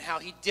Paul and how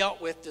he dealt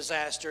with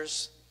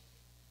disasters.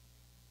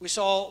 We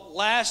saw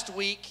last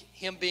week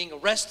him being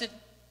arrested,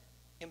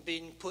 him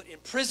being put in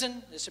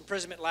prison. This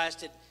imprisonment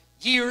lasted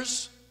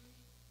years.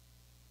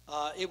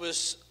 It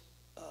was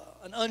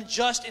an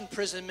unjust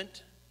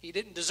imprisonment. He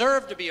didn't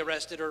deserve to be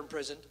arrested or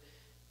imprisoned.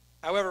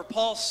 However,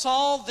 Paul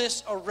saw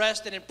this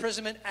arrest and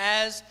imprisonment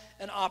as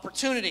an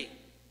opportunity.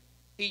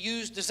 He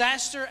used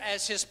disaster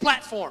as his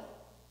platform.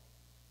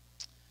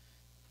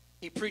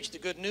 He preached the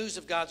good news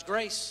of God's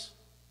grace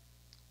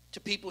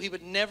to people he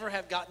would never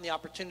have gotten the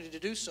opportunity to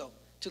do so,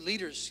 to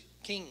leaders,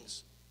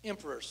 kings,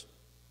 emperors.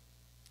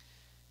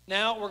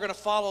 Now we're going to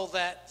follow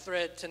that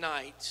thread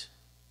tonight,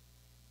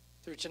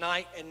 through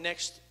tonight and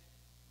next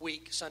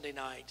week, Sunday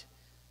night,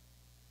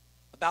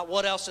 about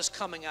what else is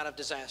coming out of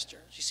disasters.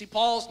 You see,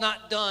 Paul's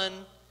not done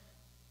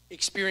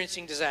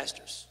experiencing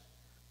disasters.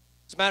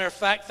 As a matter of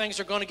fact, things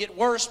are going to get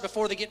worse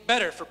before they get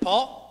better for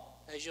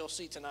Paul, as you'll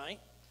see tonight.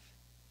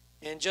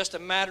 In just a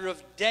matter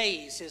of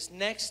days, his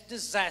next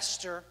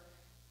disaster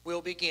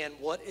will begin.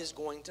 What is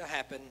going to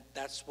happen?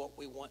 That's what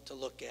we want to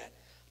look at.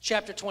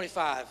 Chapter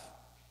 25. If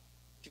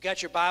you've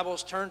got your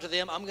Bibles, turn to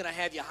them. I'm going to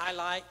have you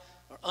highlight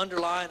or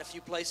underline a few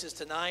places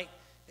tonight.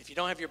 If you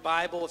don't have your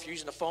Bible, if you're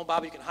using a phone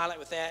Bible, you can highlight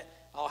with that.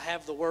 I'll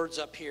have the words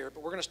up here.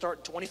 But we're going to start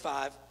in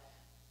 25,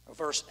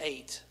 verse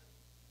 8.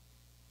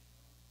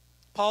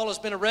 Paul has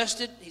been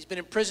arrested. He's been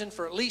in prison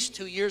for at least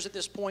 2 years at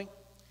this point.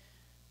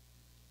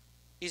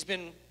 He's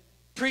been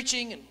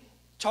preaching and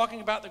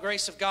talking about the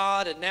grace of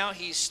God, and now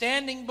he's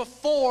standing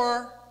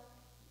before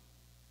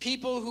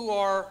people who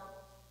are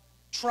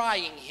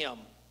trying him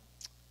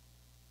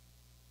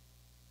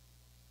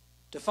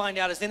to find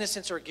out his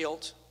innocence or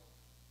guilt.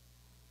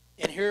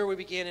 And here we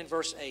begin in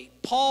verse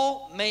 8.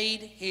 Paul made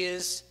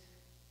his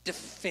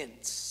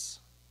defense.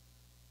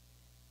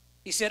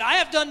 He said, I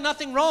have done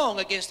nothing wrong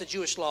against the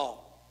Jewish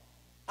law.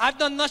 I've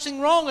done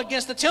nothing wrong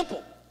against the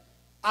temple.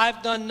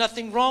 I've done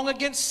nothing wrong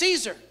against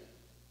Caesar.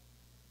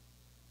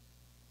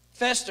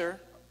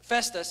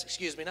 Festus,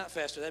 excuse me, not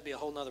Fester, that'd be a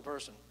whole nother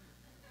person.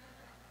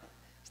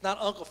 It's not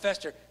Uncle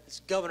Fester, it's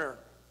Governor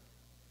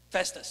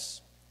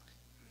Festus.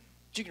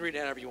 But you can read it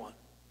however you want.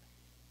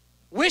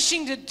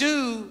 Wishing to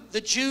do the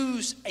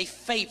Jews a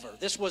favor,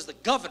 this was the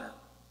governor,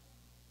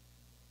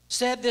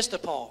 said this to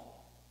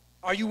Paul,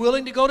 are you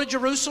willing to go to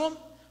Jerusalem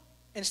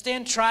and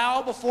stand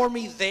trial before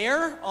me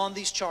there on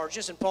these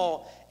charges? And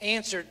Paul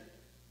answered,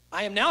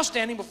 I am now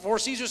standing before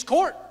Caesar's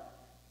court,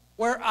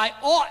 where I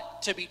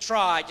ought to be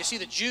tried. You see,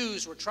 the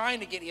Jews were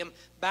trying to get him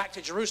back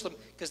to Jerusalem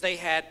because they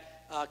had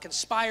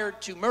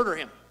conspired to murder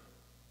him.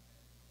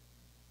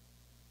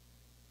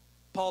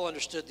 Paul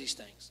understood these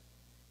things.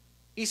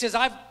 He says,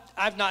 I've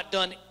I've not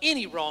done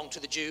any wrong to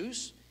the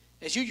Jews,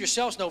 as you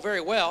yourselves know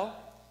very well.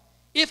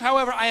 If,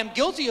 however, I am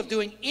guilty of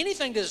doing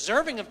anything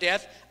deserving of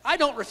death, I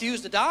don't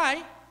refuse to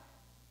die.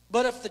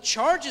 But if the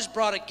charges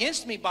brought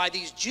against me by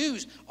these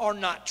Jews are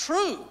not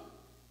true,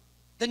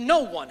 then no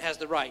one has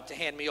the right to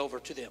hand me over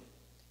to them.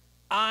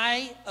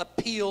 I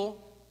appeal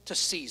to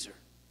Caesar.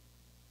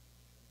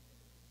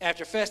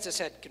 After Festus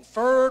had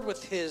conferred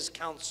with his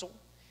council,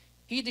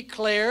 he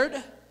declared,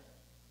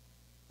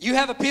 you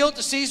have appealed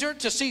to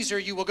Caesar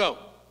you will go.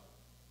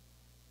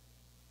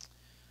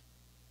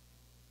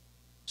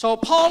 So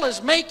Paul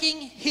is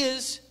making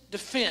his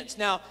defense.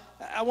 Now,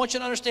 I want you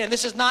to understand,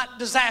 this is not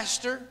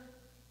disaster.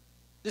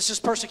 This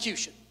is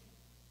persecution.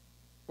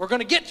 We're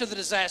going to get to the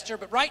disaster,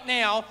 but right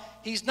now,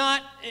 he's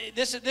not,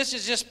 this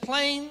is just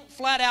plain,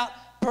 flat out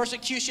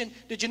persecution.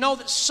 Did you know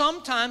that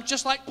sometimes,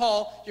 just like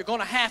Paul, you're going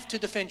to have to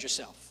defend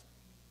yourself?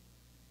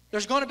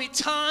 There's going to be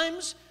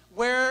times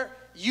where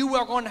you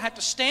are going to have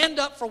to stand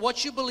up for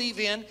what you believe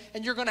in,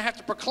 and you're going to have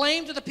to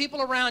proclaim to the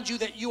people around you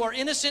that you are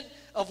innocent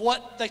of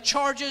what the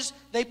charges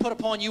they put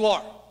upon you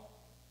are.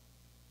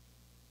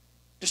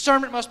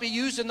 Discernment must be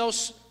used in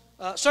those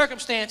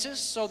circumstances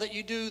so that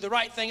you do the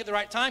right thing at the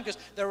right time, because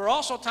there were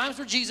also times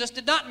where Jesus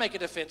did not make a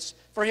defense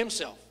for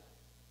himself.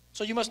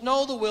 So you must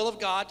know the will of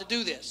God to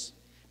do this.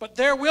 But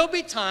there will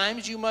be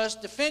times you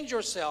must defend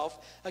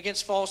yourself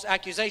against false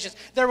accusations.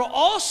 There will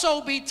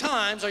also be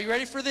times, are you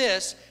ready for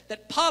this,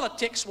 that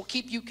politics will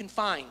keep you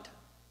confined.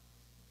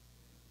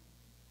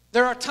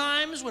 There are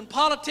times when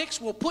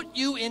politics will put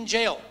you in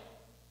jail.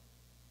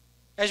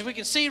 As we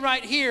can see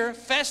right here,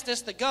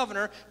 Festus, the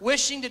governor,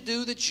 wishing to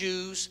do the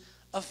Jews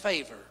a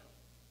favor.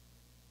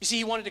 You see,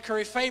 he wanted to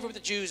curry favor with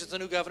the Jews as the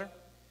new governor.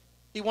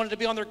 He wanted to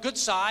be on their good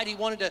side. He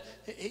wanted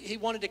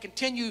to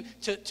continue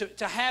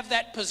to have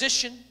that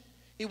position.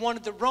 He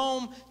wanted the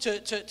Rome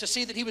to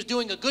see that he was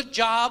doing a good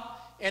job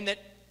and that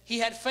he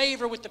had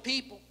favor with the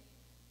people.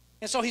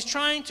 And so he's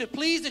trying to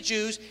please the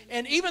Jews,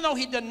 and even though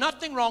he'd done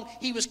nothing wrong,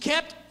 he was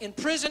kept in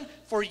prison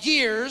for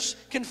years,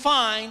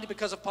 confined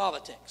because of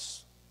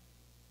politics.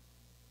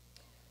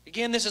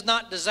 Again, this is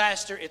not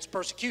disaster, it's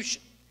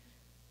persecution.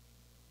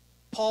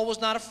 Paul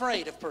was not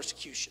afraid of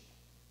persecution.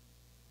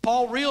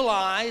 Paul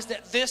realized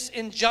that this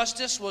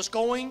injustice was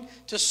going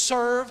to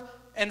serve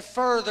and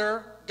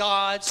further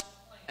God's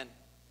plan.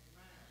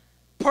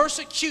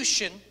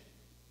 Persecution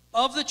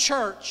of the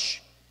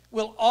church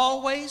will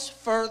always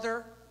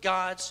further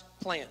God's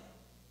plan.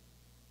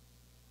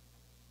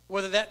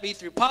 Whether that be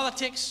through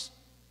politics,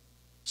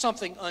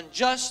 something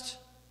unjust,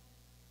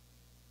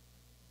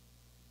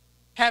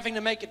 having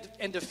to make it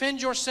and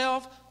defend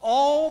yourself,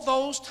 all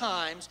those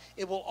times,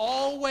 it will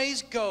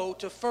always go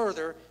to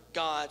further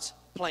God's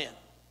plan.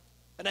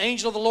 An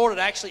angel of the Lord had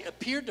actually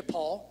appeared to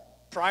Paul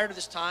prior to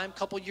this time, a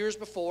couple years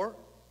before,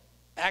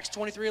 Acts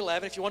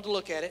 23:11, if you want to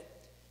look at it.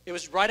 It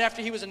was right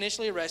after he was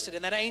initially arrested,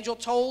 and that angel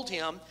told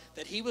him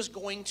that he was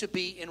going to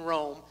be in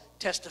Rome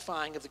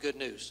testifying of the good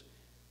news.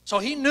 So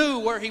he knew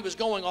where he was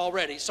going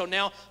already. So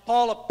now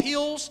Paul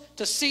appeals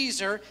to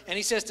Caesar, and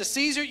he says, to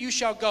Caesar you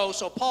shall go.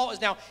 So Paul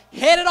is now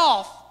headed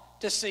off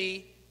to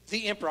see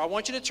the emperor. I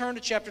want you to turn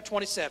to chapter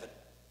 27.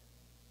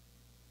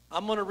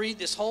 I'm going to read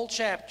this whole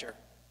chapter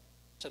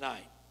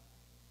tonight.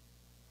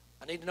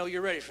 I need to know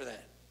you're ready for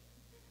that.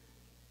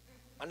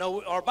 I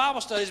know our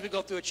Bible studies, we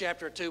go through a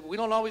chapter or two, but we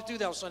don't always do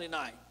that on Sunday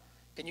night.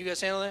 Can you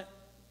guys handle that?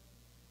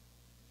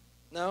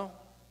 No?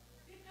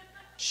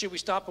 Should we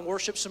stop and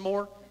worship some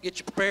more? Get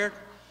you prepared?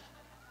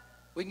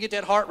 We can get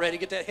that heart ready,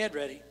 get that head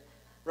ready.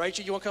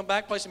 Rachel, you want to come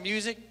back, play some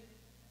music?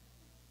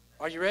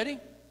 Are you ready?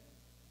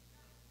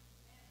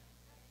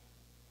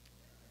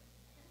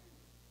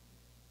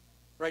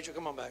 Rachel,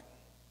 come on back.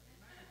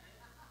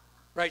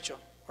 Rachel,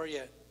 where are you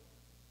at?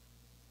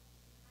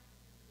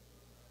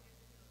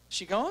 Is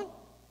she gone?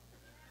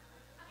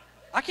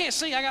 I can't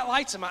see. I got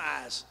lights in my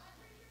eyes.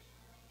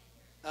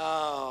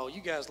 Oh,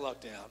 you guys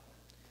lucked out.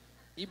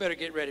 You better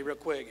get ready real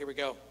quick. Here we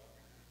go.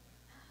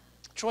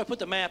 Troy, put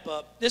the map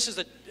up. This is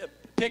a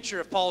picture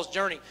of Paul's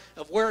journey,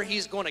 of where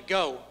he's going to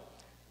go.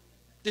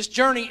 This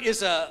journey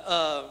is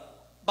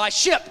by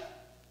ship.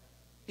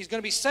 He's going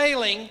to be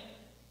sailing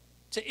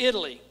to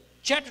Italy.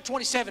 Chapter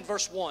 27,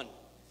 verse 1.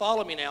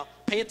 Follow me now.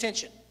 Pay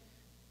attention.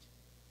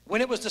 When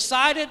it was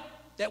decided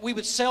that we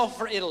would sail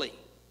for Italy,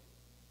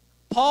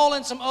 Paul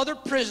and some other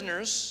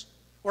prisoners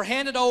were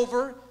handed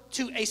over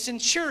to a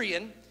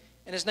centurion,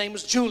 and his name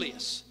was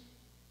Julius.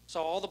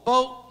 So on the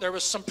boat, there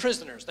was some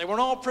prisoners. They weren't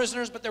all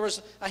prisoners, but there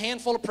was a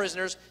handful of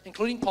prisoners,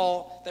 including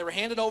Paul. They were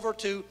handed over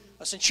to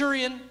a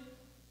centurion,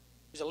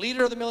 who's a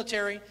leader of the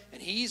military,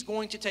 and he's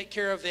going to take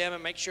care of them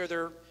and make sure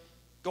they're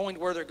going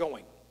to where they're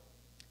going.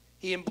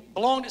 He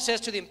belonged, it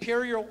says, to the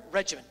imperial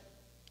regiment.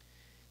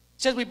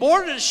 It says, we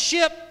boarded a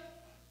ship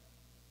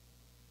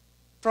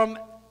from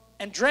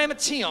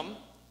Andramatium,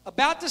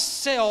 about to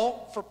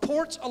sail for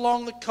ports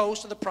along the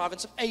coast of the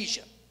province of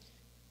Asia.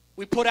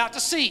 We put out to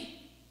sea.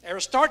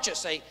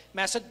 Aristarchus, a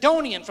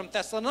Macedonian from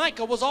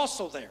Thessalonica, was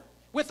also there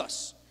with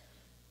us.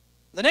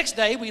 The next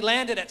day, we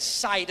landed at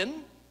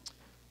Sidon,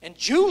 and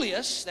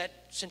Julius, that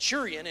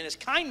centurion, in his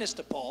kindness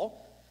to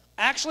Paul,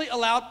 actually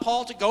allowed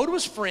Paul to go to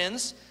his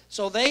friends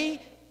so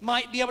they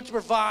might be able to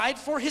provide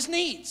for his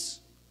needs.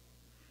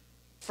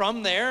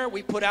 From there,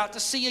 we put out to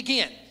sea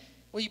again.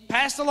 We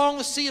passed along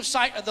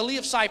the lee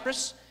of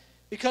Cyprus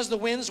because the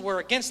winds were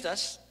against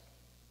us.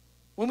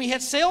 When we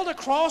had sailed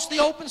across the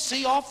open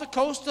sea off the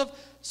coast of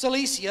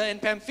Cilicia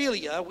and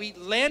Pamphylia, we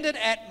landed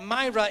at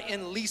Myra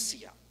in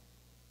Lycia.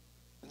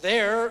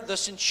 There, the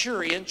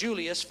centurion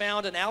Julius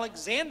found an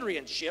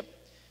Alexandrian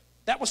ship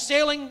that was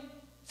sailing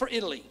for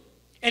Italy,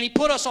 and he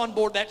put us on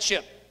board that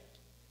ship.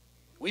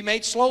 We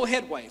made slow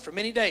headway for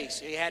many days.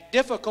 He had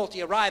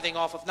difficulty arriving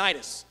off of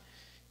Cnidus.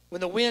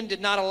 When the wind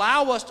did not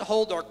allow us to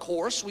hold our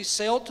course, we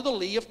sailed to the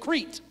lee of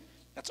Crete.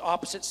 That's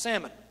opposite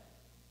Salmon.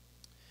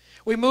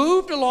 We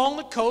moved along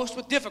the coast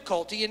with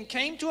difficulty and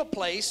came to a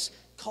place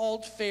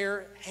called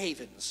Fair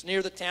Havens,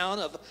 near the town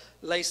of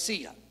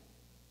Lasea.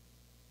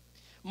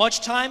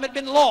 Much time had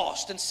been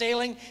lost, and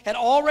sailing had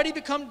already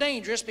become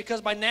dangerous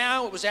because by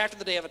now it was after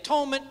the Day of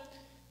Atonement.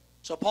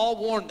 So Paul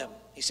warned them.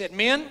 He said,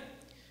 "Men,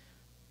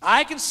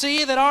 I can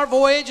see that our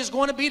voyage is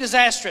going to be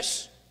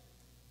disastrous.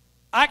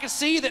 I can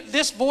see that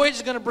this voyage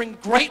is going to bring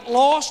great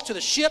loss to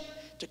the ship,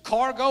 to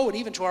cargo, and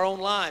even to our own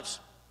lives."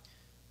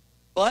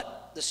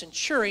 But the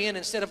centurion,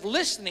 instead of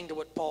listening to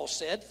what Paul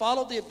said,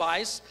 followed the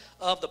advice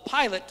of the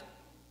pilot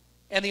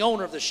and the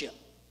owner of the ship.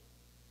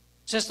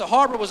 Since the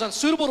harbor was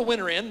unsuitable to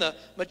winter in, the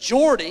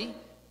majority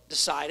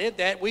decided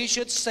that we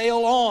should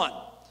sail on,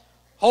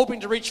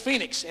 hoping to reach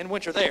Phoenix and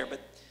winter there.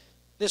 But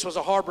this was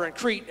a harbor in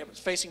Crete that was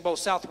facing both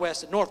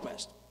southwest and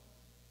northwest.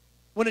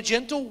 When a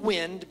gentle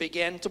wind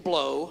began to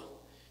blow,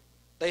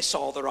 they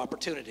saw their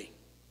opportunity.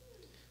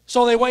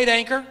 So they weighed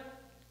anchor,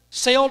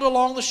 sailed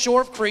along the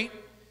shore of Crete.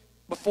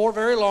 Before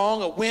very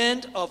long, a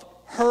wind of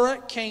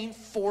hurricane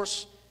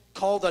force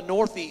called the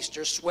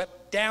northeaster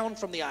swept down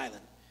from the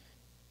island.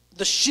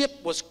 The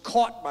ship was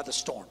caught by the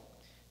storm.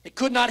 It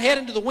could not head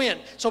into the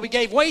wind, so we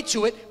gave way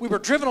to it. We were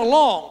driven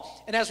along,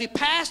 and as we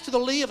passed to the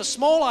lee of a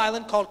small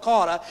island called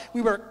Cauda,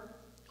 we were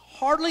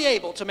hardly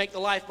able to make the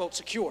lifeboat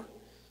secure.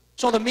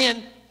 So the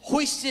men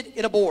hoisted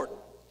it aboard.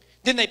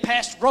 Then they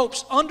passed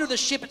ropes under the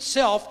ship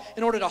itself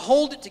in order to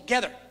hold it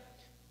together.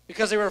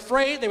 Because they were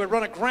afraid they would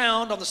run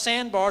aground on the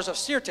sandbars of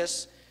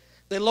Syrtis,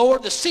 they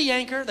lowered the sea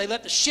anchor. They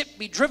let the ship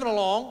be driven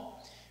along.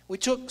 We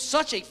took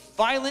such a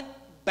violent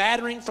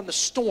battering from the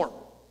storm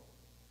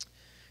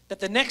that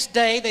the next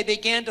day they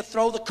began to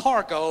throw the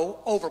cargo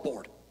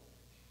overboard.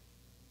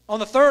 On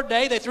the third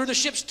day, they threw the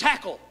ship's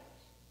tackle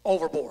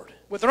overboard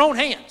with their own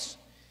hands.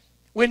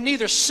 When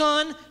neither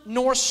sun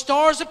nor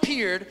stars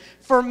appeared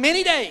for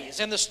many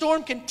days and the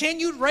storm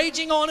continued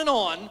raging on and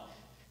on,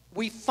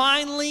 we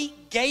finally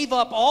gave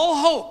up all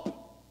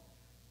hope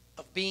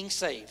of being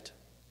saved.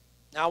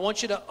 Now I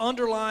want you to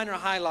underline or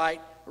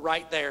highlight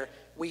right there.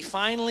 We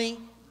finally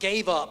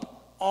gave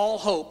up all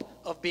hope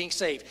of being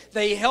saved.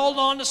 They held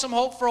on to some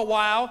hope for a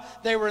while.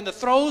 They were in the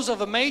throes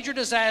of a major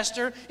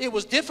disaster. It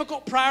was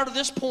difficult prior to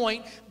this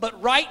point, but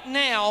right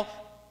now,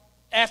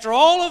 after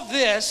all of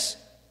this,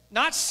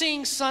 not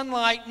seeing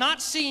sunlight,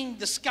 not seeing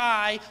the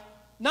sky,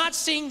 not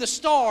seeing the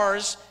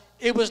stars,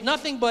 it was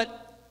nothing but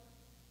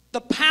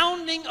the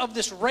pounding of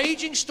this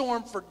raging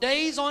storm for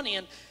days on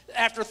end.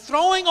 After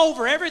throwing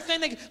over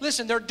everything,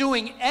 listen, they're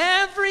doing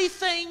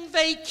everything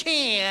they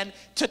can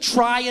to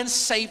try and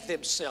save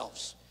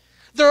themselves.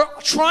 They're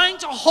trying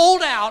to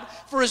hold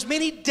out for as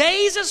many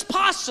days as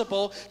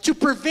possible to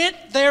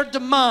prevent their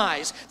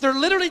demise. They're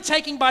literally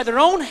taking by their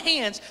own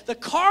hands the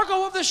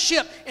cargo of the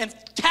ship and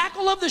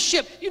tackle of the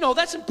ship. You know,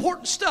 that's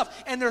important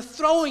stuff. And they're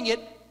throwing it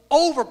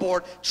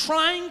overboard,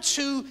 trying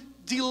to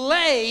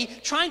delay,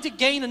 trying to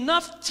gain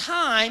enough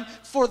time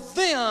for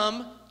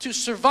them to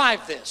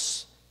survive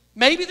this.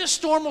 Maybe the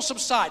storm will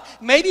subside.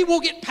 Maybe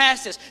we'll get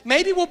past this.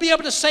 Maybe we'll be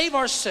able to save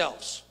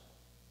ourselves.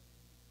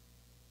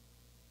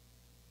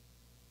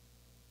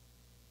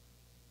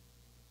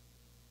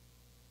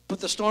 But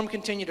the storm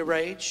continued to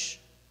rage.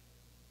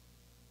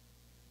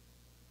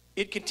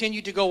 It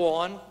continued to go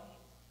on.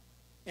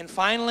 And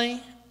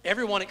finally,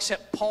 everyone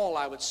except Paul,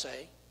 I would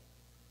say,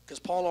 because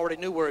Paul already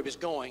knew where he was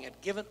going,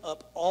 had given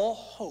up all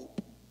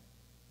hope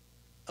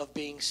of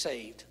being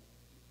saved.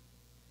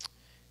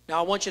 Now,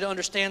 I want you to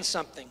understand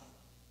something.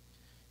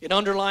 In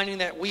underlining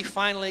that we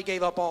finally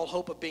gave up all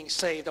hope of being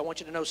saved, I want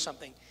you to know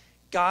something.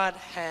 God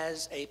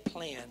has a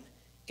plan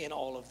in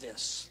all of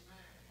this.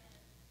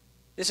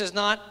 This is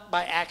not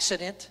by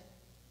accident.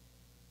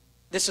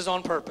 This is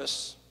on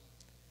purpose.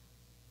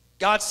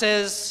 God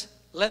says,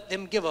 let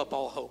them give up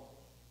all hope.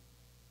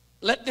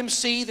 Let them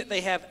see that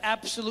they have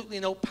absolutely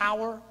no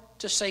power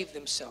to save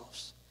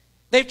themselves.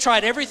 They've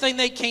tried everything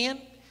they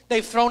can.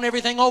 They've thrown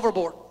everything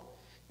overboard.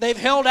 They've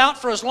held out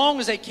for as long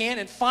as they can.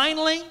 And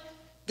finally,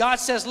 God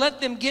says, let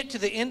them get to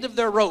the end of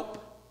their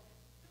rope.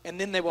 And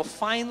then they will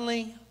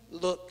finally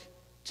look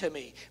to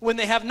me. When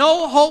they have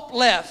no hope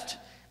left,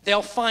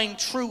 they'll find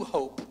true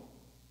hope.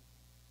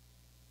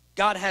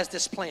 God has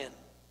this plan.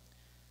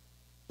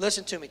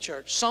 Listen to me,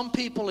 church. Some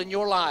people in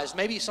your lives,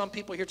 maybe some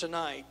people here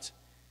tonight,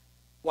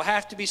 will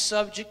have to be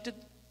subjected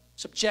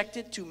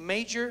to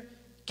major,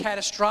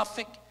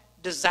 catastrophic,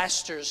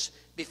 disasters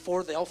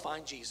before they'll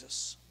find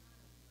Jesus.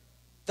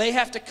 They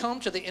have to come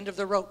to the end of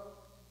the rope.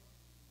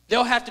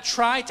 They'll have to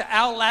try to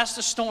outlast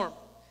the storm.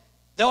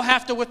 They'll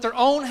have to, with their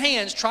own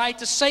hands, try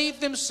to save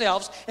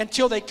themselves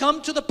until they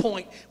come to the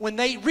point when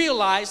they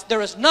realize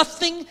there is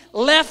nothing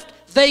left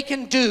they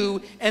can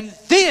do, and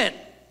then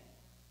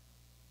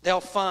they'll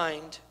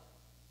find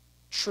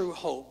true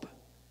hope.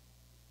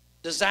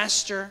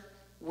 Disaster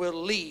will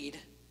lead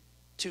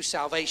to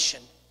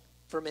salvation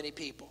for many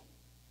people.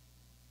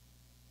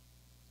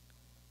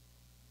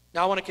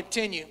 Now I want to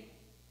continue.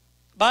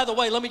 By the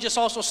way, let me just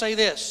also say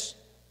this.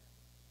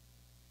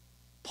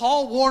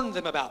 Paul warned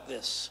them about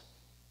this.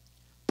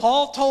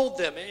 Paul told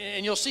them,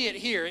 and you'll see it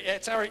here,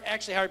 it's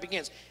actually how it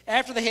begins.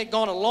 After they had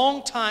gone a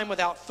long time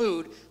without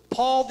food,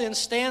 Paul then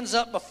stands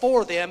up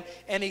before them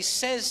and he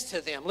says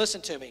to them, listen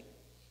to me,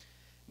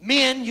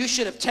 men, you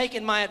should have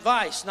taken my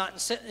advice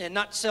and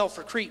not sell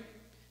for Crete.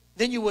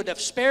 Then you would have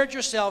spared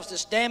yourselves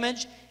this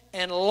damage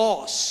and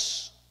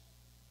loss.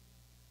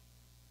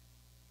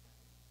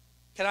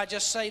 Can I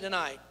just say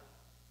tonight,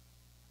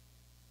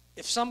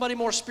 if somebody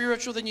more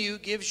spiritual than you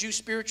gives you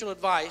spiritual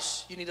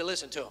advice, you need to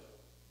listen to them.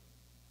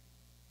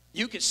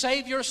 You could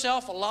save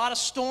yourself a lot of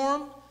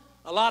storm,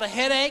 a lot of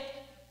headache.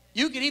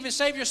 You could even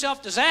save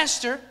yourself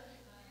disaster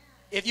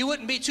if you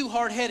wouldn't be too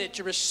hard-headed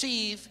to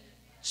receive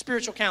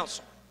spiritual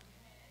counsel.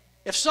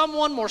 If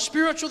someone more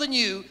spiritual than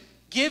you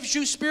gives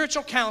you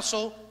spiritual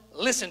counsel,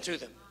 listen to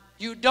them.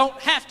 You don't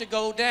have to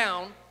go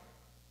down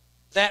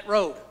that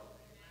road.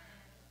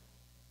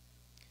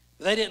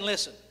 They didn't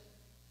listen.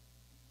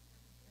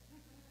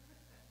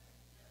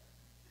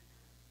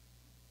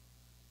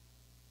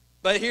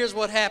 But here's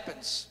what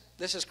happens.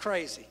 This is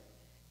crazy.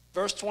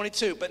 Verse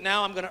 22, but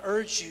now I'm going to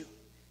urge you,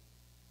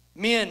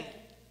 men,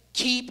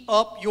 keep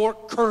up your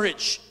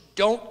courage.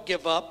 Don't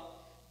give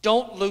up.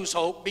 Don't lose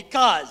hope,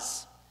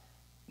 because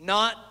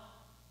not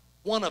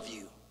one of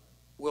you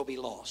will be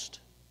lost.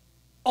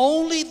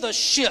 Only the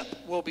ship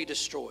will be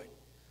destroyed.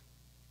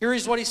 Here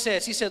is what he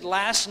says. He said,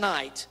 last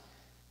night,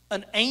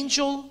 an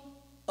angel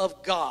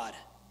of God,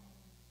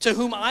 to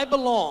whom I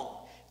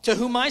belong, to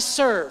whom I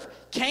serve,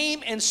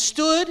 came and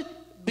stood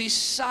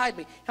beside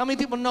me. How many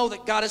people know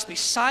that God is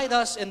beside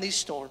us in these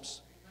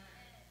storms?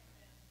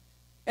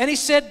 And he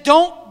said,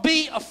 don't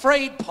be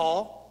afraid,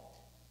 Paul.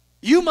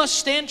 You must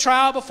stand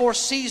trial before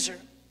Caesar.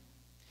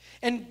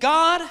 And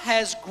God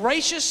has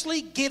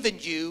graciously given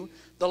you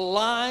the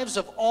lives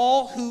of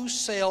all who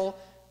sail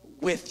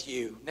with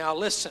you. Now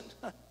listen.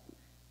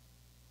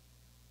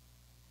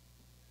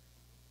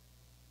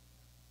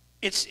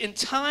 It's in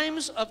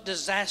times of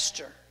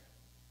disaster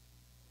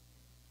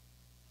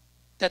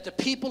that the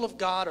people of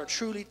God are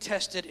truly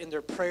tested in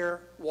their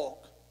prayer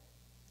walk.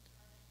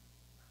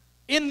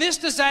 In this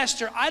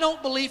disaster, I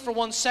don't believe for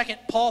 1 second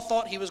Paul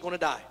thought he was going to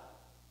die.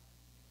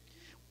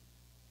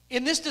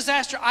 In this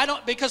disaster,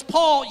 because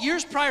Paul,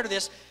 years prior to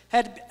this,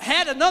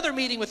 had another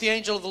meeting with the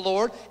angel of the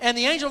Lord, and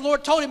the angel of the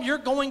Lord told him, you're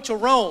going to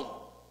Rome.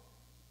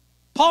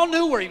 Paul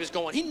knew where he was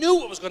going. He knew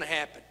what was going to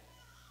happen.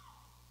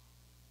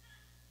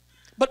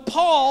 But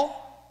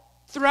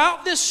Paul,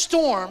 throughout this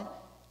storm,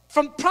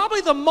 from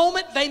probably the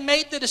moment they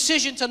made the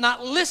decision to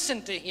not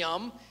listen to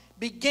him,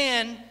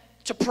 began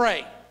to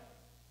pray.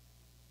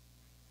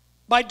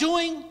 By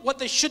doing what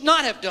they should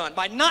not have done,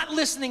 by not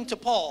listening to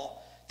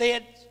Paul, they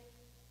had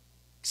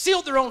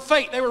sealed their own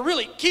fate. They were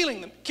really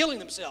killing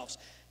themselves.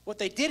 What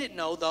they didn't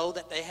know, though,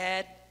 that they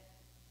had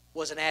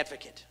was an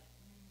advocate.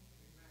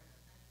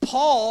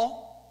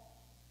 Paul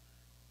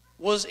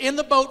was in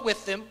the boat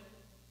with them.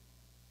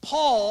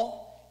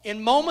 Paul,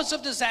 in moments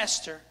of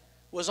disaster,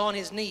 was on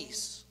his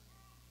knees.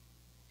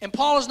 And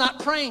Paul is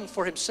not praying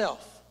for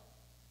himself.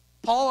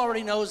 Paul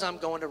already knows I'm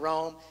going to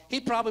Rome.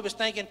 He probably was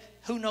thinking,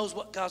 who knows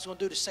what God's going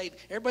to do to save me.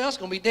 Everybody else is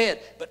going to be dead.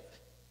 But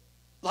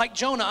like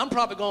Jonah, I'm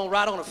probably going to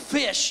ride on a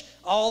fish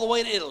all the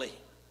way to Italy.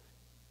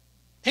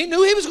 He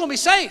knew he was going to be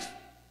safe.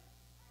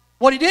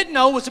 What he didn't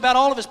know was about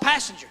all of his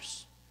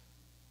passengers.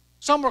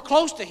 Some were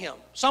close to him.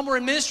 Some were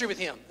in ministry with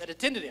him that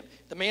attended him.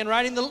 The man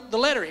writing the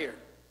letter here,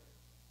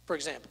 for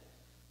example.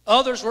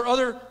 Others were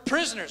other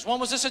prisoners. One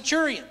was a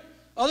centurion.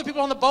 Other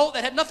people on the boat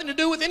that had nothing to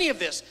do with any of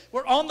this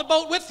were on the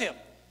boat with him.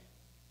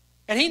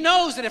 And he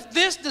knows that if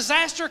this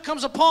disaster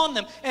comes upon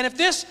them, and if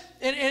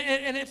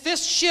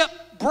this ship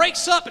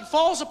breaks up and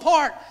falls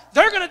apart,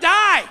 they're going to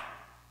die.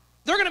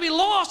 They're going to be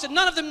lost, and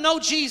none of them know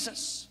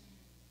Jesus.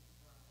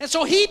 And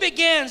so he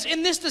begins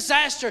in this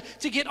disaster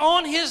to get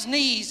on his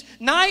knees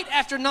night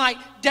after night,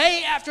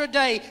 day after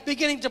day,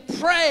 beginning to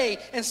pray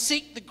and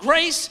seek the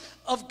grace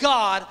of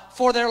God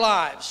for their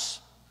lives.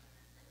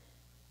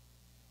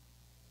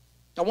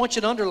 I want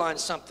you to underline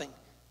something.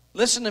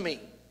 Listen to me.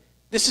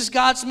 This is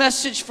God's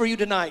message for you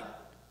tonight.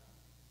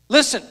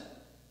 Listen.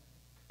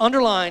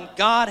 Underline,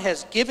 God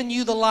has given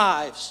you the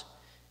lives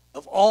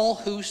of all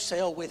who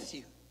sail with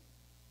you.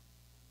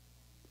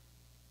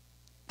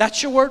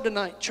 That's your word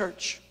tonight,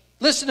 church.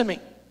 Listen to me.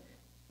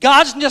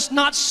 God's just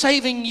not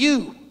saving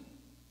you.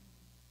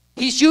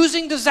 He's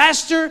using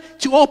disaster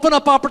to open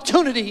up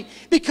opportunity,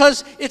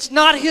 because it's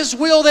not his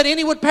will that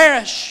any would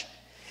perish.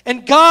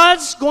 And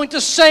God's going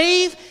to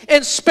save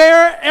and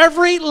spare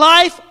every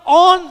life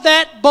on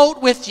that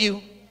boat with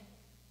you.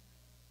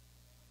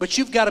 But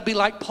you've got to be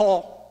like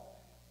Paul.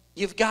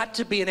 You've got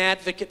to be an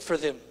advocate for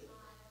them.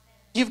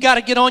 You've got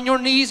to get on your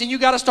knees and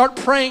you've got to start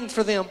praying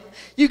for them.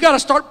 You've got to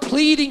start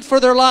pleading for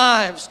their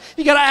lives.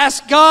 You've got to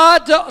ask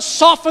God to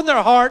soften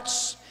their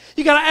hearts.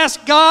 You've got to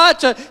ask God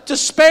to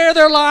spare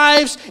their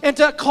lives and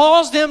to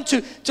cause them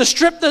to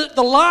strip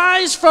the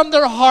lies from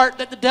their heart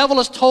that the devil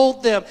has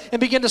told them and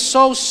begin to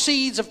sow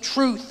seeds of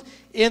truth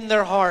in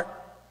their heart.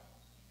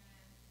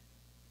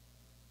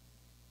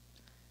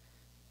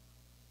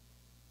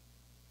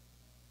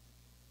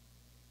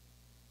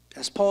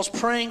 As Paul's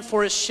praying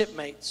for his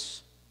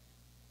shipmates,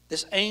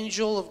 this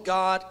angel of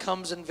God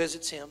comes and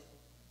visits him.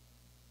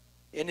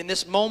 And in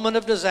this moment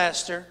of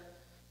disaster,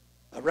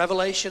 a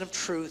revelation of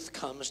truth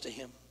comes to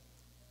him.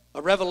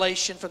 A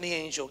revelation from the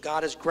angel.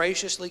 God is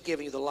graciously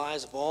giving you the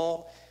lives of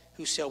all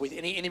who sail with you.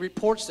 And he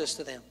reports this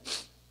to them.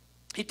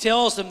 He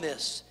tells them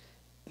this.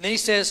 And then he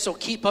says, so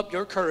keep up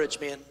your courage,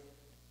 men.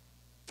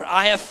 For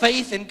I have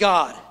faith in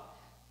God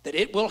that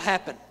it will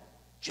happen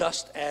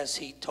just as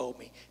he told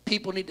me.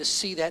 People need to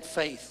see that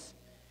faith.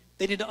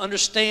 They need to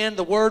understand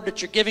the word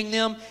that you're giving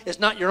them is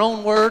not your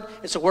own word.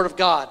 It's the word of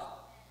God.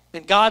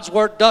 And God's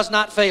word does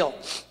not fail.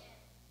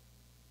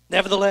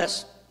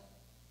 Nevertheless,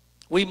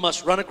 we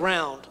must run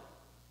aground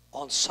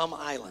on some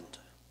island.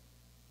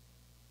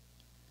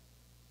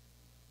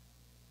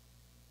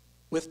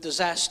 With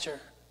disaster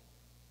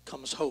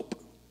comes hope.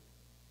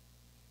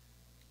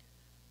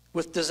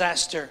 With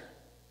disaster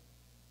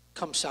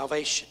comes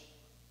salvation.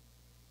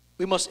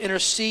 We must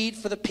intercede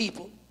for the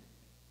people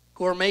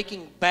who are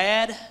making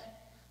bad,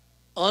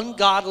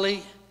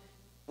 ungodly,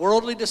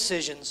 worldly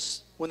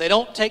decisions. When they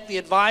don't take the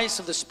advice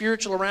of the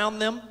spiritual around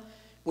them,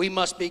 we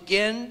must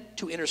begin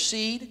to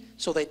intercede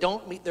so they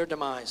don't meet their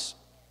demise.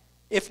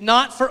 If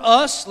not for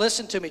us,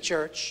 listen to me,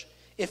 church,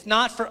 if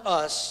not for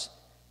us,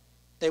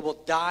 they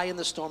will die in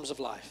the storms of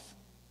life.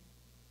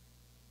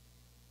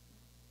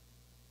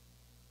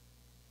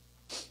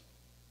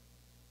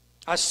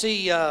 I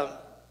see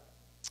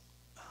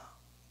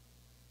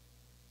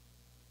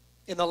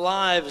in the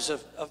lives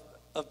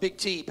of Big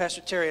T, Pastor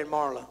Terry and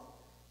Marla,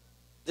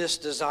 this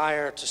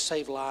desire to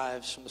save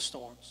lives from the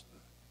storms.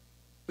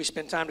 We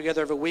spend time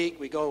together every week.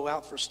 We go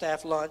out for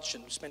staff lunch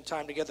and spend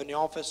time together in the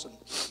office and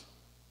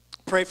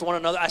pray for one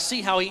another. I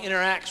see how he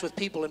interacts with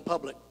people in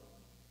public.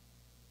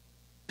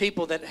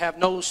 People that have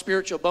no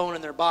spiritual bone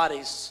in their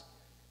bodies.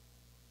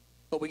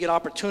 But we get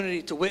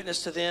opportunity to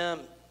witness to them,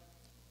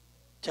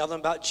 tell them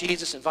about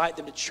Jesus, invite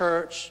them to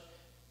church.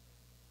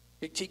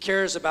 He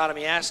cares about them.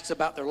 He asks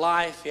about their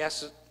life. He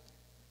asks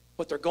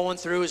what they're going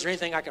through. Is there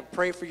anything I can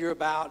pray for you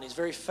about? And he's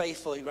very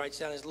faithful. He writes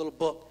down in his little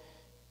book.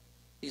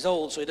 He's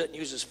old, so he doesn't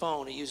use his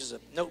phone. He uses a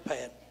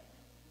notepad.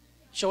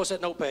 Show us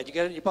that notepad. You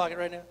got it in your pocket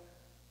right now?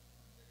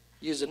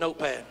 Use a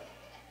notepad.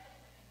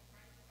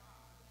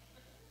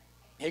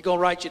 He's going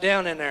to write you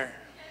down in there.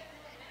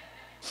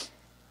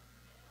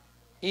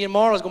 He and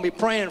Marla's going to be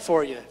praying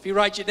for you. If he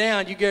writes you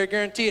down, you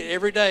guarantee it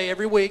every day,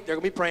 every week, they're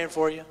going to be praying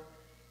for you.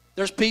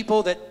 There's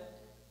people that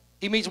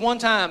he meets one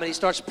time and he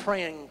starts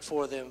praying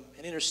for them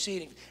and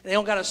interceding. And they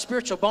don't got a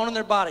spiritual bone in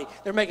their body.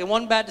 They're making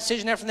one bad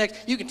decision after the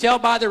next. You can tell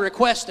by their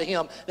request to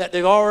him that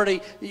they've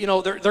already,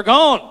 they're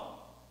gone.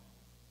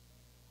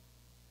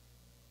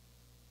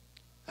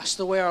 That's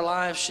the way our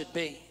lives should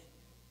be.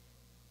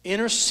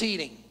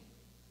 Interceding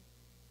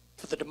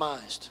for the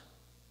demised.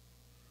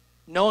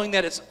 Knowing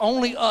that it's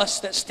only us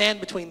that stand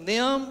between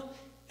them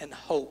and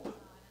hope.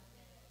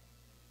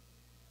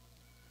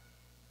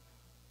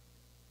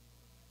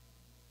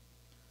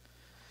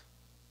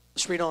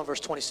 Let's read on verse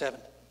 27.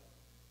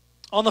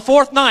 On the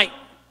fourth night,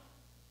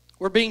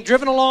 we're being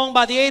driven along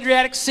by the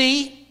Adriatic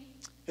Sea.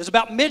 It was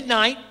about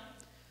midnight,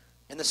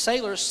 and the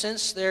sailors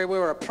sensed we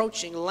were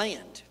approaching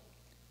land.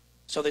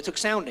 So they took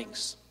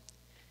soundings.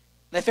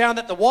 They found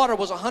that the water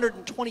was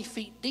 120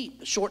 feet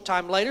deep. A short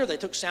time later, they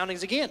took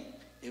soundings again.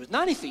 It was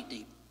 90 feet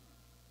deep.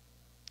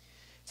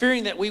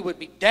 Fearing that we would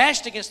be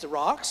dashed against the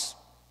rocks,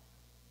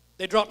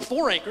 they dropped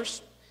 4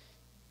 anchors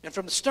and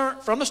from the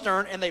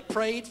stern, and they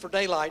prayed for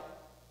daylight.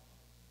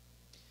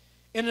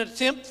 In an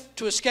attempt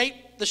to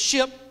escape the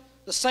ship,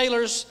 the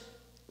sailors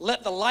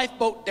let the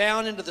lifeboat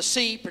down into the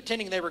sea,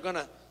 pretending they were going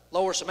to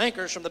lower some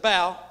anchors from the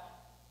bow.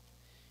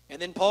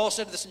 And then Paul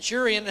said to the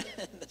centurion and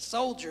the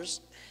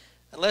soldiers,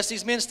 unless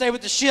these men stay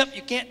with the ship,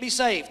 you can't be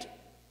saved.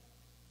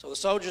 So the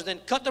soldiers then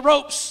cut the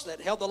ropes that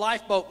held the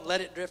lifeboat and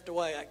let it drift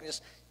away. I can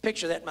just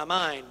picture that in my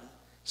mind.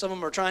 Some of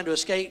them are trying to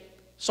escape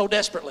so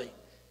desperately.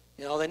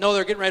 They know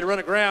they're getting ready to run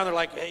aground. They're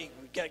like, hey,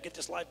 we got to get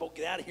this lifeboat,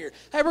 get out of here.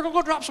 Hey, we're going to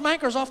go drop some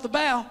anchors off the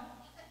bow.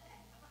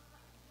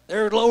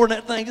 They're lowering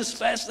that thing just as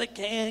fast as they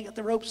can, get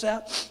the ropes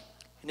out.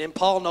 And then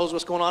Paul knows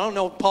what's going on. I don't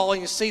know if Paul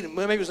even see them.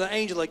 Maybe it was an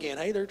angel again.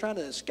 Hey, they're trying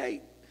to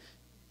escape.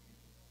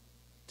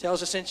 Tells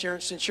the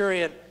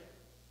centurion,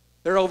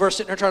 they're over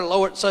sitting there trying to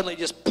lower it, and suddenly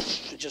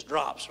it just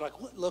drops. We're like,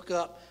 what? Look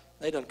up.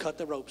 They done cut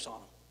the ropes on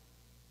them.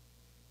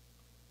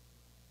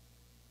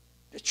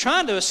 They're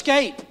trying to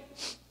escape.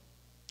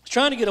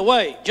 trying to get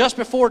away. Just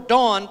before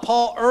dawn,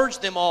 Paul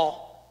urged them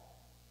all.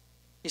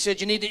 He said,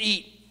 you need to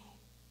eat.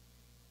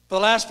 For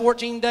the last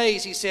 14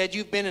 days, he said,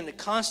 you've been in a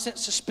constant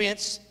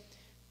suspense.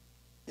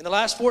 In the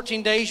last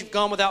 14 days, you've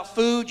gone without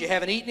food. You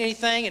haven't eaten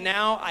anything. And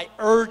now I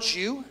urge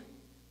you,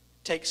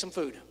 take some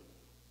food.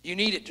 You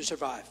need it to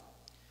survive.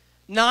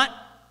 Not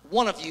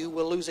one of you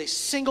will lose a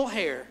single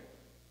hair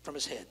from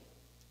his head.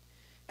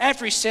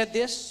 After he said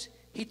this,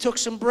 he took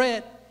some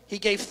bread. He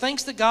gave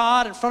thanks to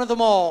God in front of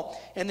them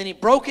all. And then he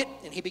broke it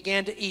and he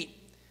began to eat.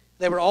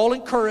 They were all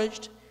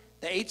encouraged.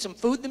 They ate some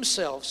food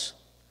themselves.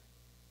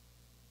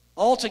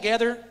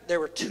 Altogether, there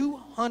were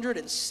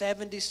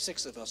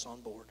 276 of us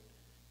on board.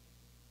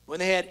 When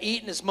they had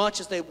eaten as much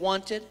as they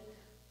wanted,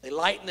 they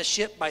lightened the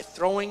ship by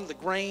throwing the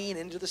grain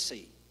into the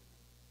sea.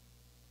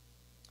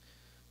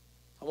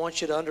 I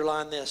want you to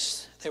underline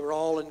this. They were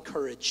all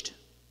encouraged.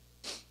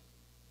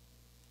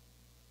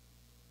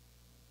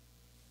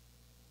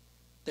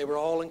 They were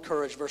all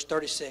encouraged. Verse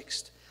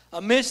 36.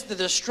 Amidst the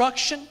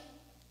destruction,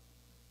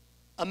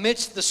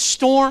 amidst the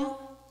storm,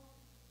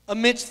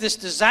 amidst this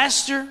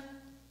disaster,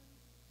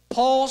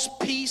 Paul's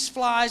peace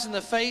flies in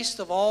the face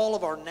of all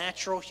of our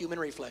natural human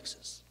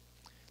reflexes.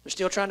 They're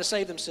still trying to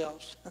save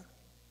themselves.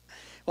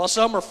 While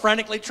some are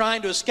frantically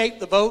trying to escape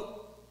the boat,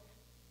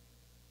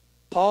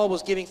 Paul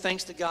was giving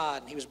thanks to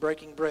God, and he was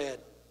breaking bread,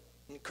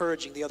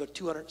 encouraging the other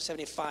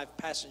 275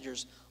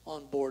 passengers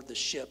on board the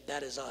ship.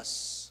 That is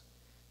us.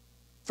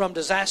 From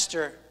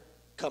disaster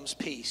comes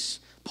peace.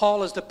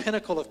 Paul is the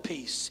pinnacle of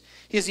peace.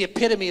 He is the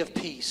epitome of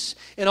peace.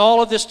 In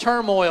all of this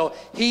turmoil,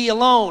 he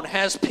alone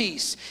has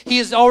peace. He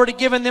has already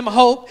given them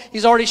hope.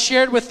 He's already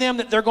shared with them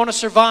that they're going to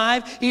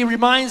survive. He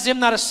reminds them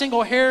not a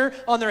single hair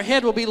on their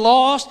head will be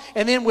lost.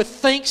 And then with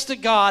thanks to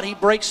God, he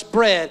breaks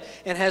bread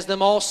and has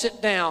them all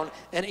sit down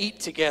and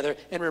eat together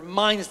and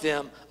reminds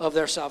them of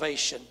their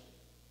salvation.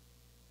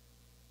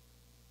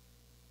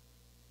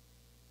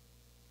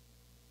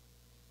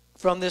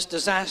 From this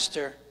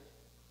disaster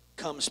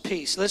comes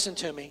peace. Listen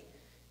to me.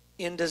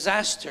 In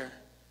disaster,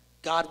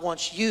 God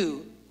wants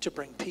you to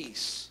bring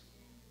peace.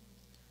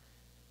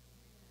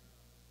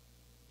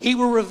 He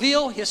will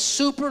reveal his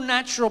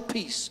supernatural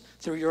peace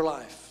through your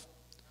life,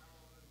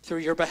 through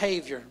your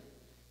behavior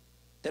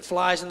that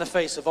flies in the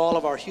face of all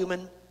of our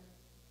human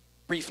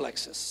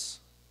reflexes.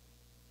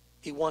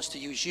 He wants to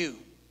use you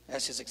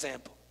as his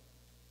example.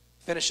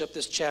 Finish up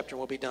this chapter and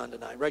we'll be done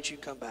tonight. Rachel,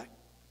 you come back.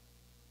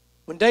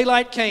 When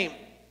daylight came,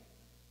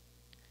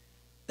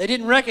 they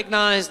didn't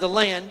recognize the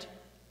land,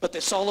 but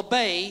they saw a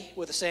bay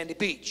with a sandy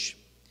beach.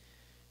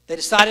 They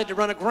decided to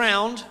run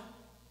aground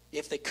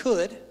if they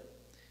could.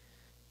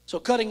 So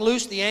cutting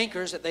loose the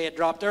anchors that they had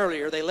dropped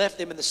earlier, they left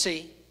them in the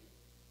sea.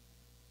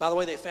 By the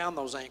way, they found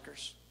those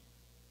anchors.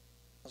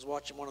 I was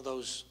watching one of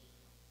those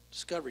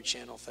Discovery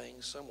Channel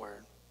things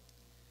somewhere.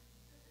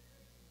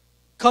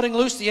 Cutting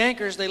loose the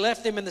anchors, they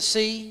left them in the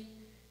sea.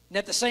 And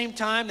at the same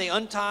time, they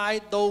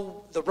untied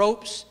the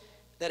ropes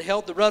that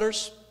held the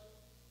rudders.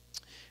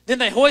 Then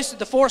they hoisted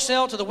the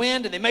foresail to the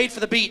wind and they made for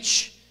the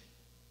beach.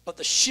 But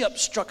the ship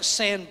struck a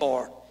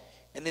sandbar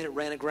and then it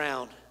ran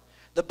aground.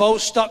 The bow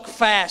stuck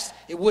fast.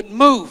 It wouldn't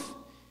move.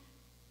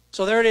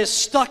 So there it is,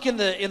 stuck in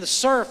the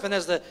surf. And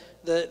as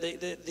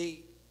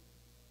the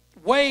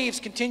waves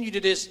continued to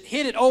just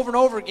hit it over and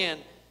over again,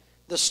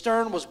 the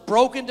stern was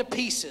broken to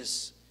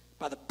pieces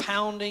by the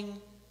pounding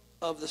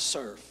of the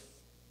surf.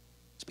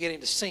 It's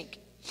beginning to sink.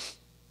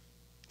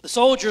 The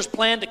soldiers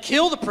planned to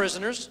kill the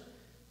prisoners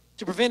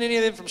to prevent any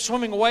of them from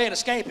swimming away and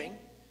escaping.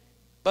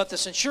 But the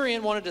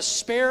centurion wanted to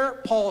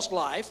spare Paul's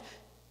life,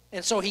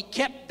 and so he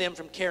kept them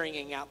from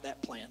carrying out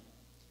that plan.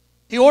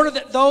 He ordered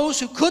that those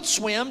who could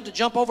swim to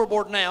jump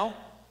overboard now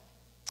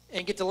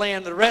and get to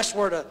land. The rest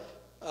were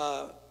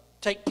to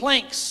take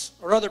planks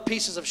or other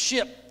pieces of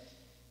ship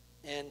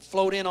and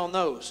float in on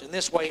those. In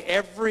this way,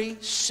 every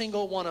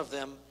single one of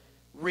them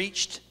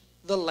reached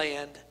the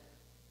land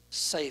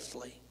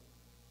safely.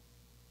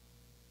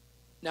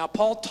 Now,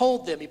 Paul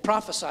told them, he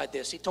prophesied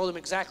this. He told them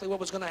exactly what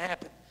was going to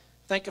happen.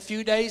 Think a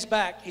few days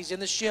back, he's in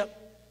the ship.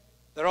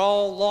 They're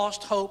all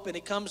lost hope, and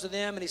he comes to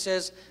them and he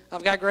says,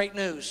 I've got great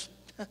news.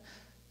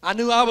 I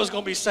knew I was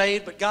going to be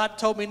saved, but God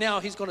told me now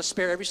he's going to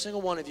spare every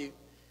single one of you.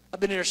 I've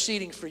been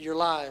interceding for your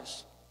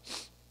lives.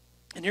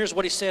 And here's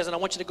what he says, and I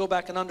want you to go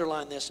back and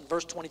underline this in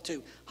verse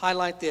 22.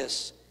 Highlight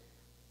this.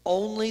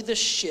 Only the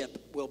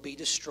ship will be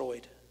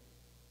destroyed.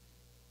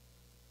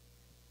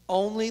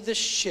 Only the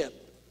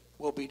ship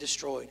will be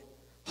destroyed.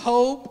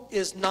 Hope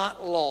is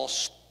not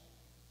lost,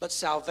 but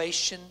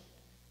salvation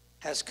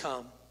has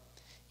come.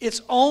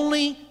 It's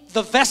only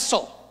the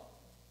vessel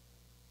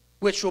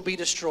which will be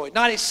destroyed.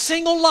 Not a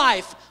single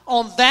life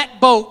on that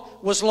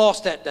boat was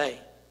lost that day.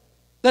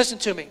 Listen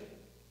to me.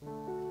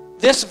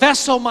 This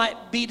vessel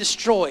might be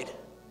destroyed,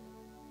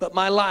 but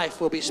my life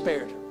will be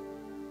spared.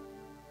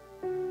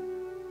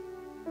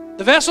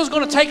 The vessel's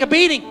going to take a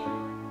beating.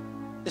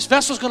 This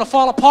vessel's going to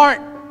fall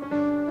apart,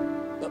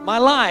 but my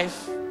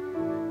life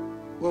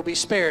will be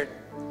spared.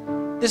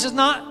 This is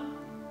not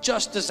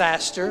just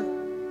disaster.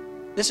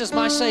 This is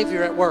my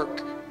Savior at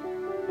work.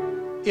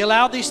 He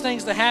allowed these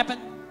things to happen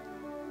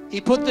He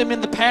put them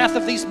in the path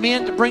of these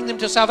men to bring them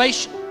to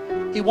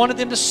salvation. He wanted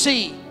them to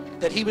see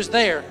that He was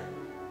there,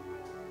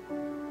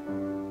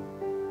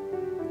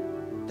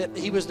 that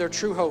He was their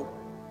true hope.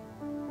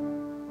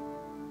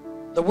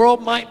 The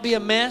world might be a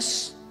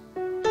mess.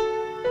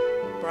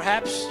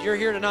 Perhaps you're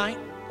here tonight,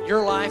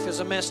 your life is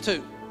a mess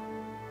too.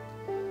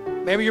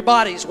 Maybe your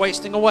body's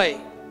wasting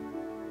away.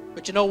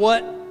 But you know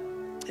what?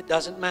 It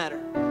doesn't matter.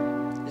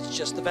 It's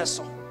just the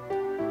vessel.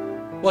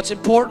 What's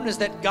important is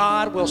that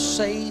God will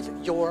save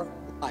your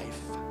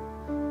life.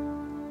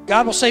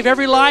 God will save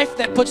every life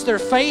that puts their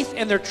faith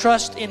and their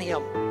trust in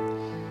Him.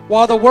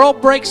 While the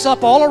world breaks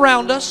up all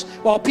around us,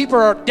 while people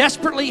are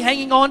desperately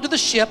hanging on to the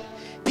ship,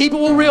 people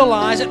will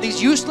realize that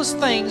these useless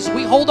things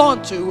we hold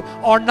on to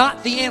are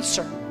not the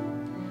answer.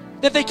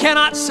 That they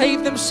cannot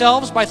save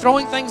themselves by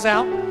throwing things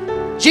out.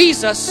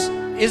 Jesus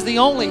is the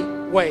only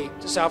way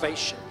to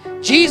salvation.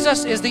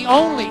 Jesus is the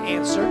only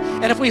answer.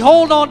 And if we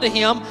hold on to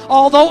Him,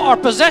 although our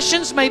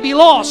possessions may be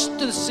lost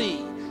to the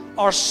sea,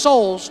 our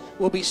souls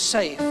will be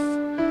safe.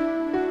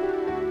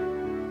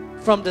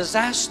 From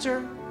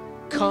disaster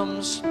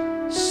comes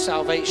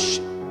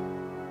salvation.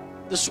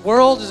 This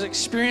world is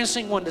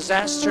experiencing one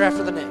disaster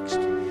after the next.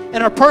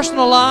 In our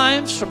personal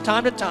lives, from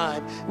time to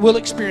time, we'll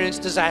experience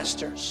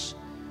disasters.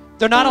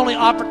 They're not only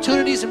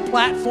opportunities and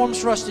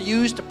platforms for us to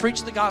use to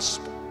preach the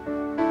gospel.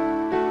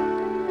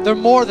 They're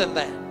more than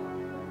that.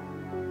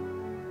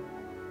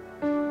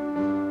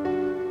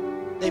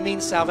 They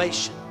mean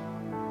salvation.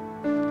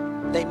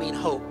 They mean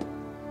hope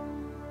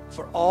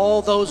for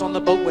all those on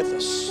the boat with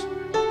us.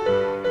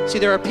 See,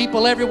 there are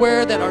people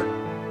everywhere that are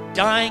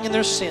dying in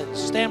their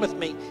sins. Stand with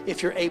me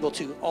if you're able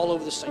to, all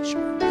over the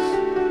sanctuary.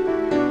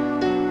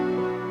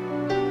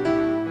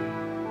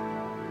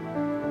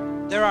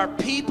 There are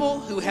people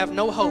who have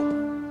no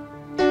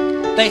hope.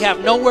 They have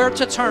nowhere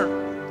to turn,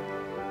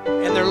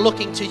 and they're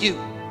looking to you.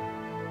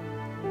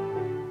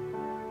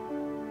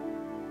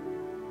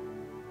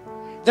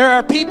 There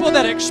are people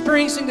that are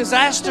experiencing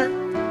disaster,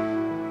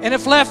 and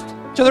if left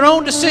to their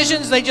own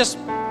decisions, they just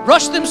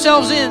rush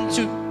themselves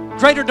into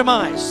greater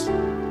demise.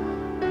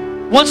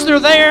 Once they're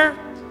there,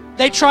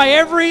 they try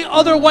every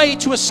other way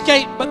to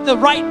escape but the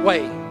right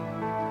way.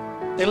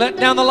 They let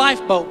down the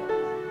lifeboat.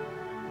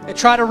 They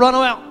try to run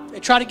out. They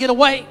try to get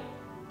away.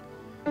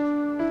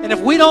 And if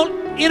we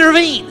don't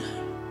intervene,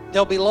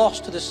 they'll be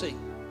lost to the sea.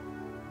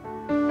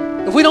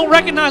 If we don't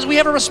recognize we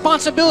have a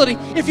responsibility,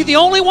 if you're the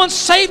only one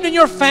saved in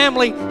your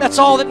family, that's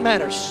all that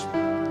matters.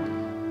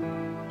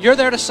 You're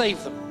there to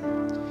save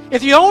them.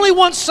 If you're the only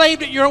one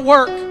saved at your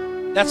work,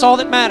 that's all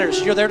that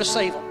matters. You're there to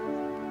save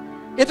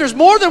them. If there's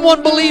more than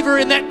one believer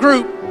in that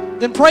group,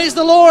 then praise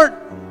the Lord.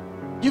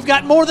 You've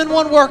got more than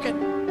one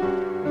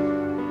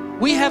working.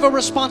 We have a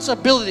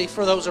responsibility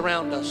for those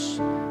around us.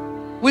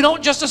 We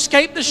don't just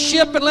escape the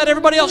ship and let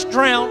everybody else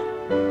drown.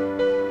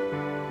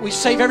 We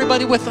save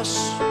everybody with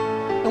us.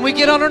 And we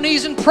get on our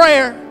knees in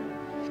prayer.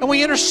 And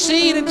we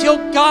intercede until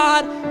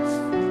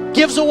God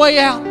gives a way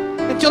out.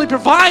 Until He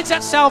provides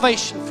that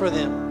salvation for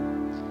them.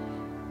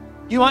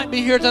 You might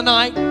be here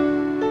tonight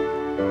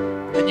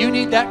and you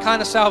need that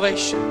kind of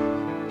salvation.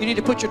 You need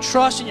to put your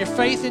trust and your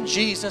faith in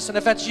Jesus. And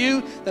if that's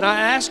you, then I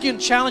ask you and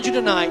challenge you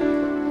tonight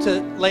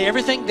to lay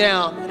everything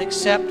down and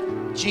accept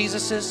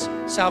Jesus'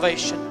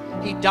 salvation.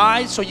 He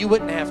died so you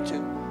wouldn't have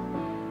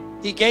to.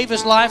 He gave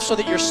His life so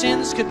that your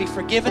sins could be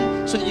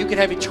forgiven, so that you could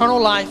have eternal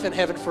life in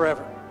heaven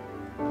forever.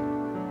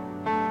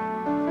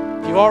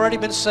 If you've already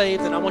been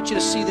saved, then I want you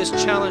to see this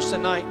challenge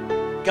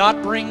tonight.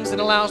 God brings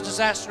and allows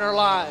disaster in our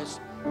lives.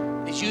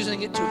 He's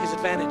using it to His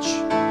advantage.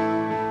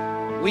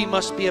 We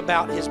must be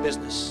about His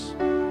business.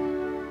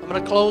 I'm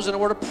going to close in a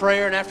word of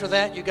prayer, and after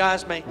that, you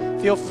guys may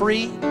feel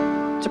free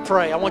to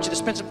pray. I want you to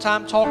spend some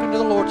time talking to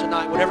the Lord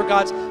tonight, whatever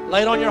God's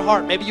laid on your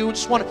heart. Maybe you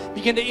just want to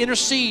begin to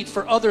intercede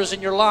for others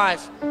in your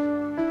life.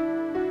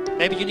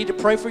 Maybe you need to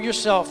pray for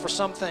yourself for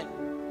something.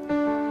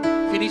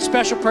 If you need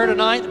special prayer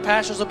tonight, the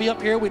pastors will be up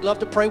here. We'd love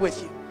to pray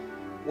with you.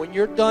 When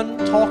you're done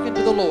talking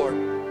to the Lord,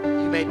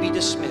 you may be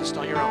dismissed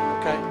on your own,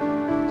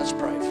 okay? Let's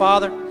pray.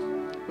 Father,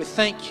 we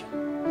thank you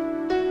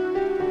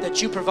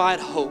that you provide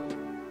hope,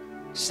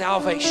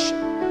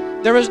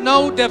 salvation. There is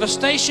no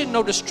devastation,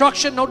 no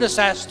destruction, no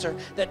disaster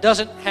that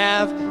doesn't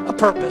have a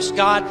purpose.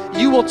 God,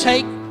 you will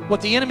take what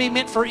the enemy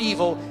meant for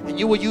evil and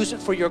you will use it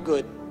for your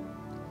good.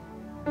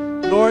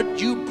 Lord,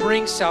 you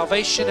bring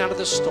salvation out of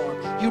the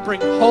storm. You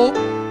bring hope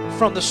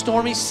from the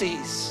stormy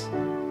seas.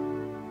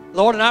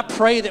 Lord, and I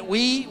pray that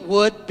we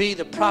would be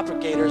the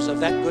propagators of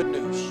that good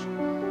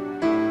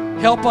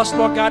news. Help us,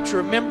 Lord God, to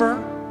remember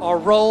our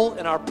role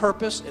and our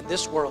purpose in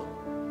this world.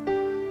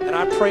 And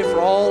I pray for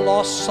all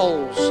lost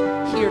souls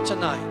here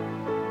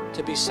tonight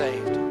to be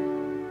saved.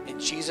 In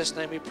Jesus'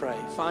 name we pray.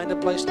 Find a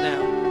place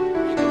now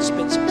where you can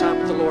spend some time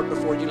with the Lord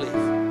before you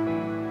leave.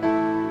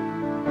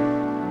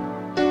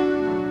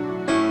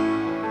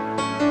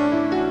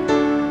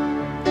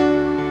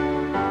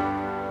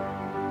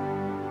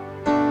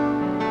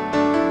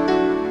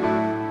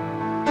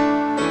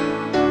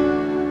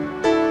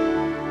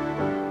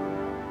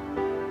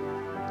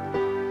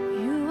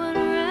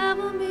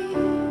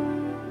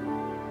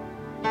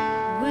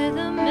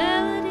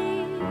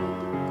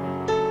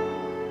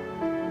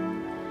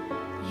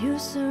 You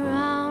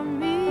surround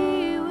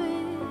me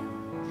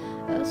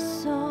with a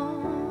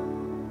song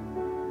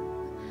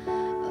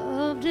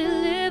of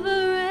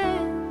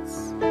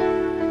deliverance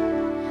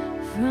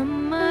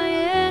from my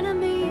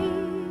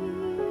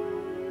enemies,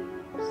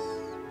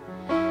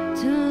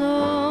 till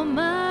all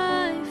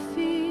my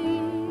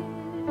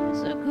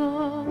fears are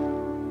gone,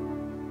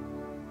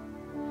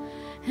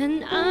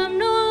 and I'm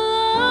no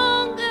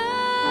longer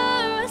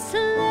a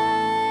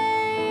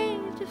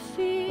slave to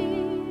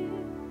fear,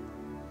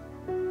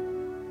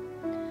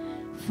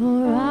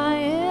 for I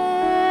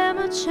am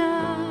a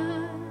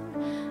child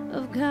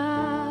of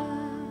God,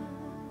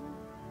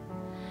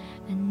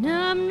 and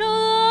I'm no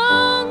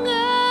longer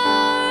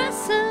a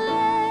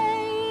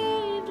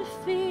slave to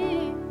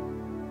fear,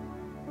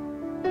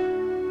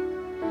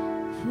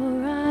 for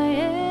I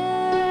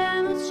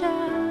am a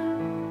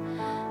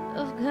child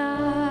of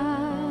God.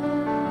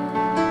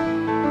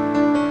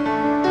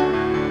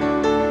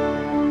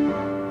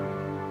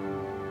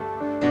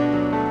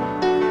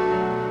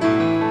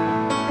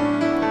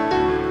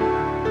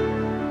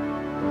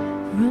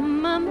 From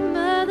my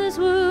mother's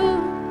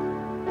womb,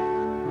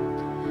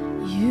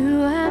 you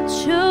have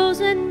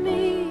chosen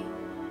me.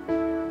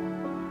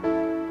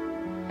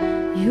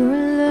 Your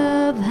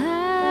love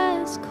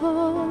has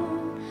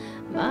called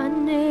my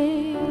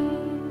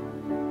name,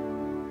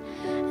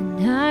 and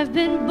I've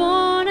been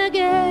born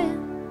again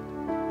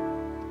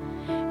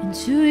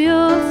into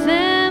your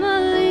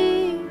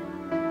family.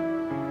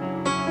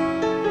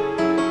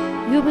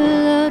 Your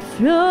blood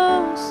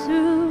flows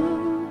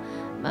through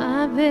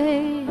my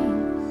veins.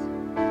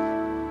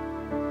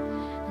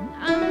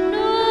 I'm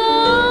no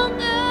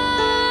longer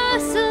a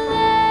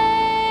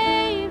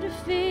slave to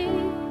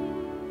fear,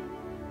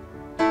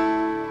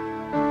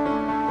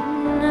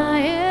 and I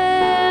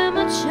am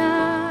a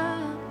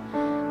child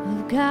of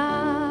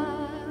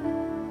God,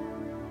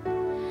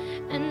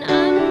 and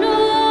I'm no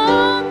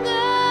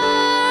longer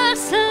a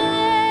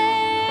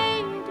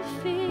slave to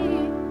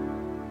fear.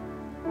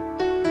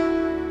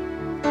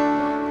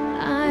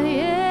 I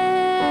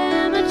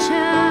am a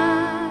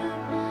child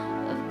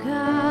of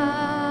God.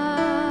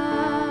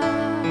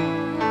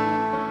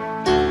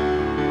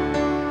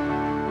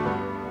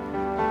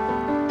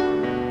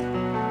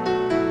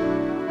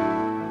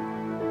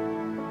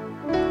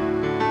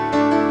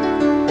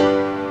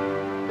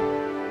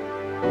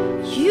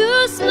 You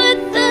split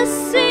the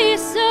sea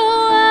so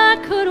I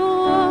could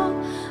walk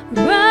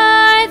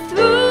right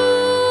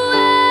through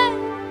it.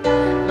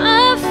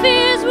 My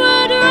fears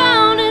were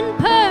drowned in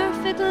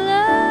perfect love.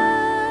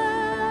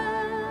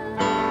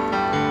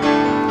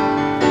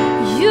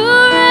 You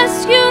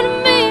rescued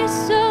me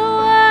so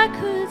I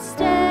could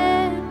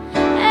stand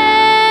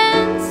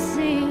and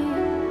sing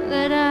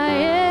that I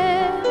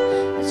am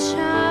a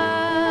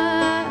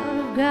child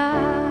of God.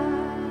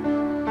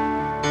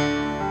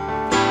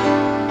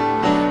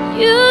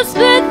 You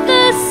split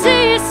the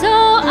sea so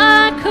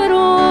I could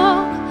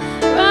walk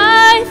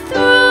right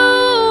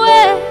through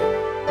it.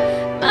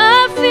 My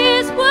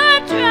fears were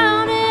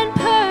drowned in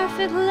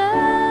perfect love.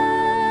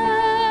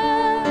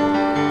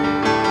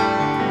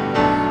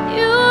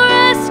 You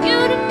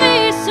rescued me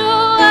so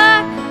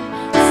I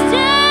could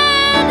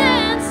stand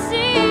and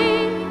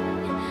sing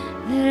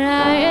that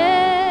I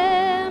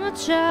am a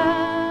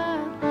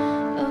child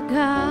of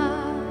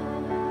God,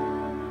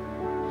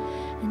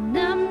 and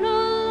I'm no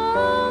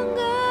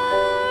longer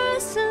a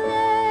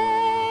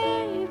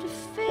slave to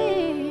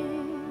fear,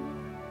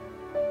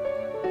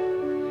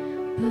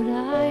 but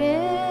I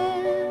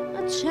am a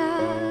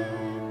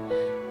child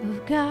of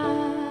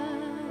God.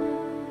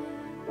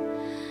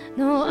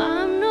 No,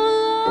 I'm no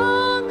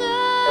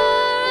longer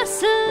a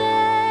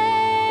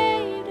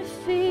slave to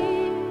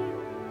fear,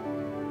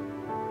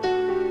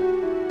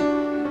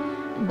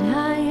 and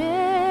I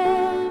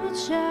am a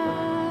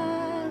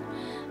child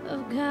of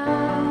God.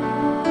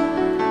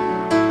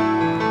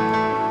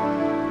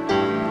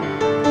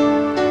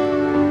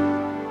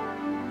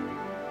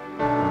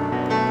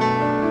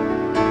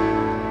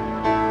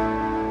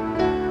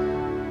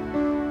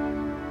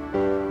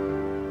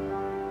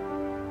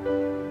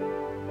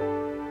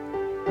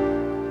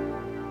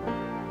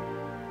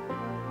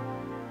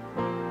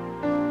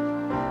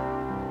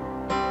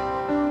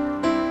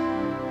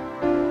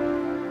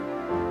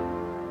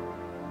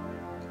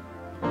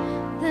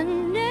 The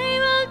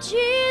name of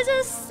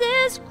Jesus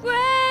is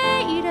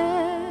greater.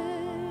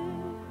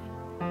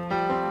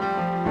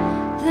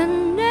 The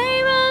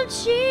name of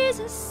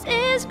Jesus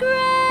is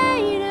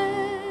greater.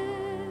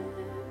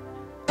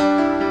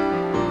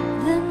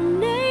 The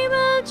name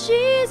of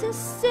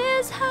Jesus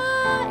is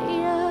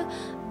higher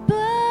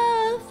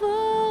above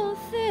all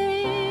things.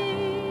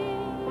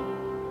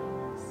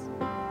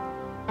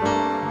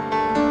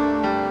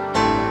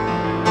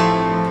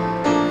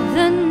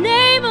 The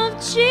name of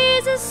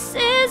Jesus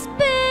is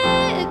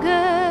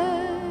bigger.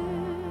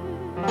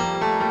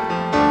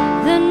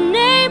 The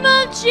name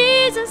of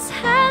Jesus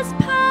has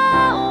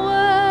power.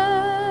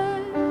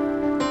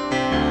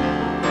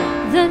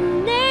 The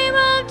name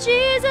of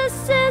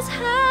Jesus is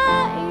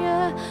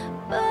higher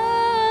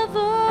above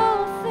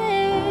all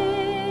things.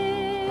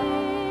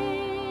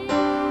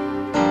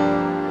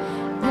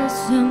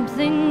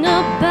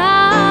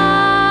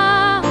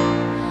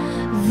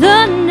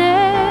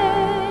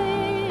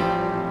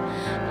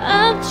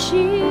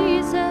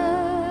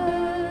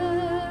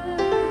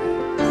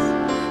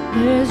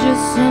 There's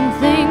just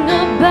something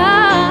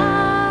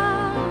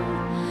about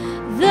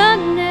the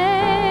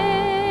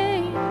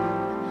name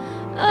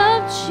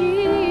of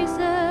Jesus.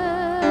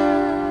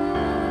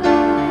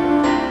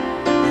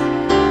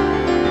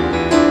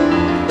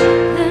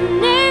 The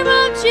name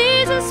of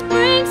Jesus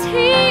brings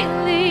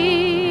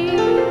healing.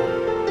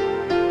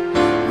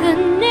 The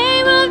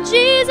name of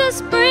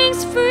Jesus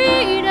brings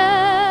freedom.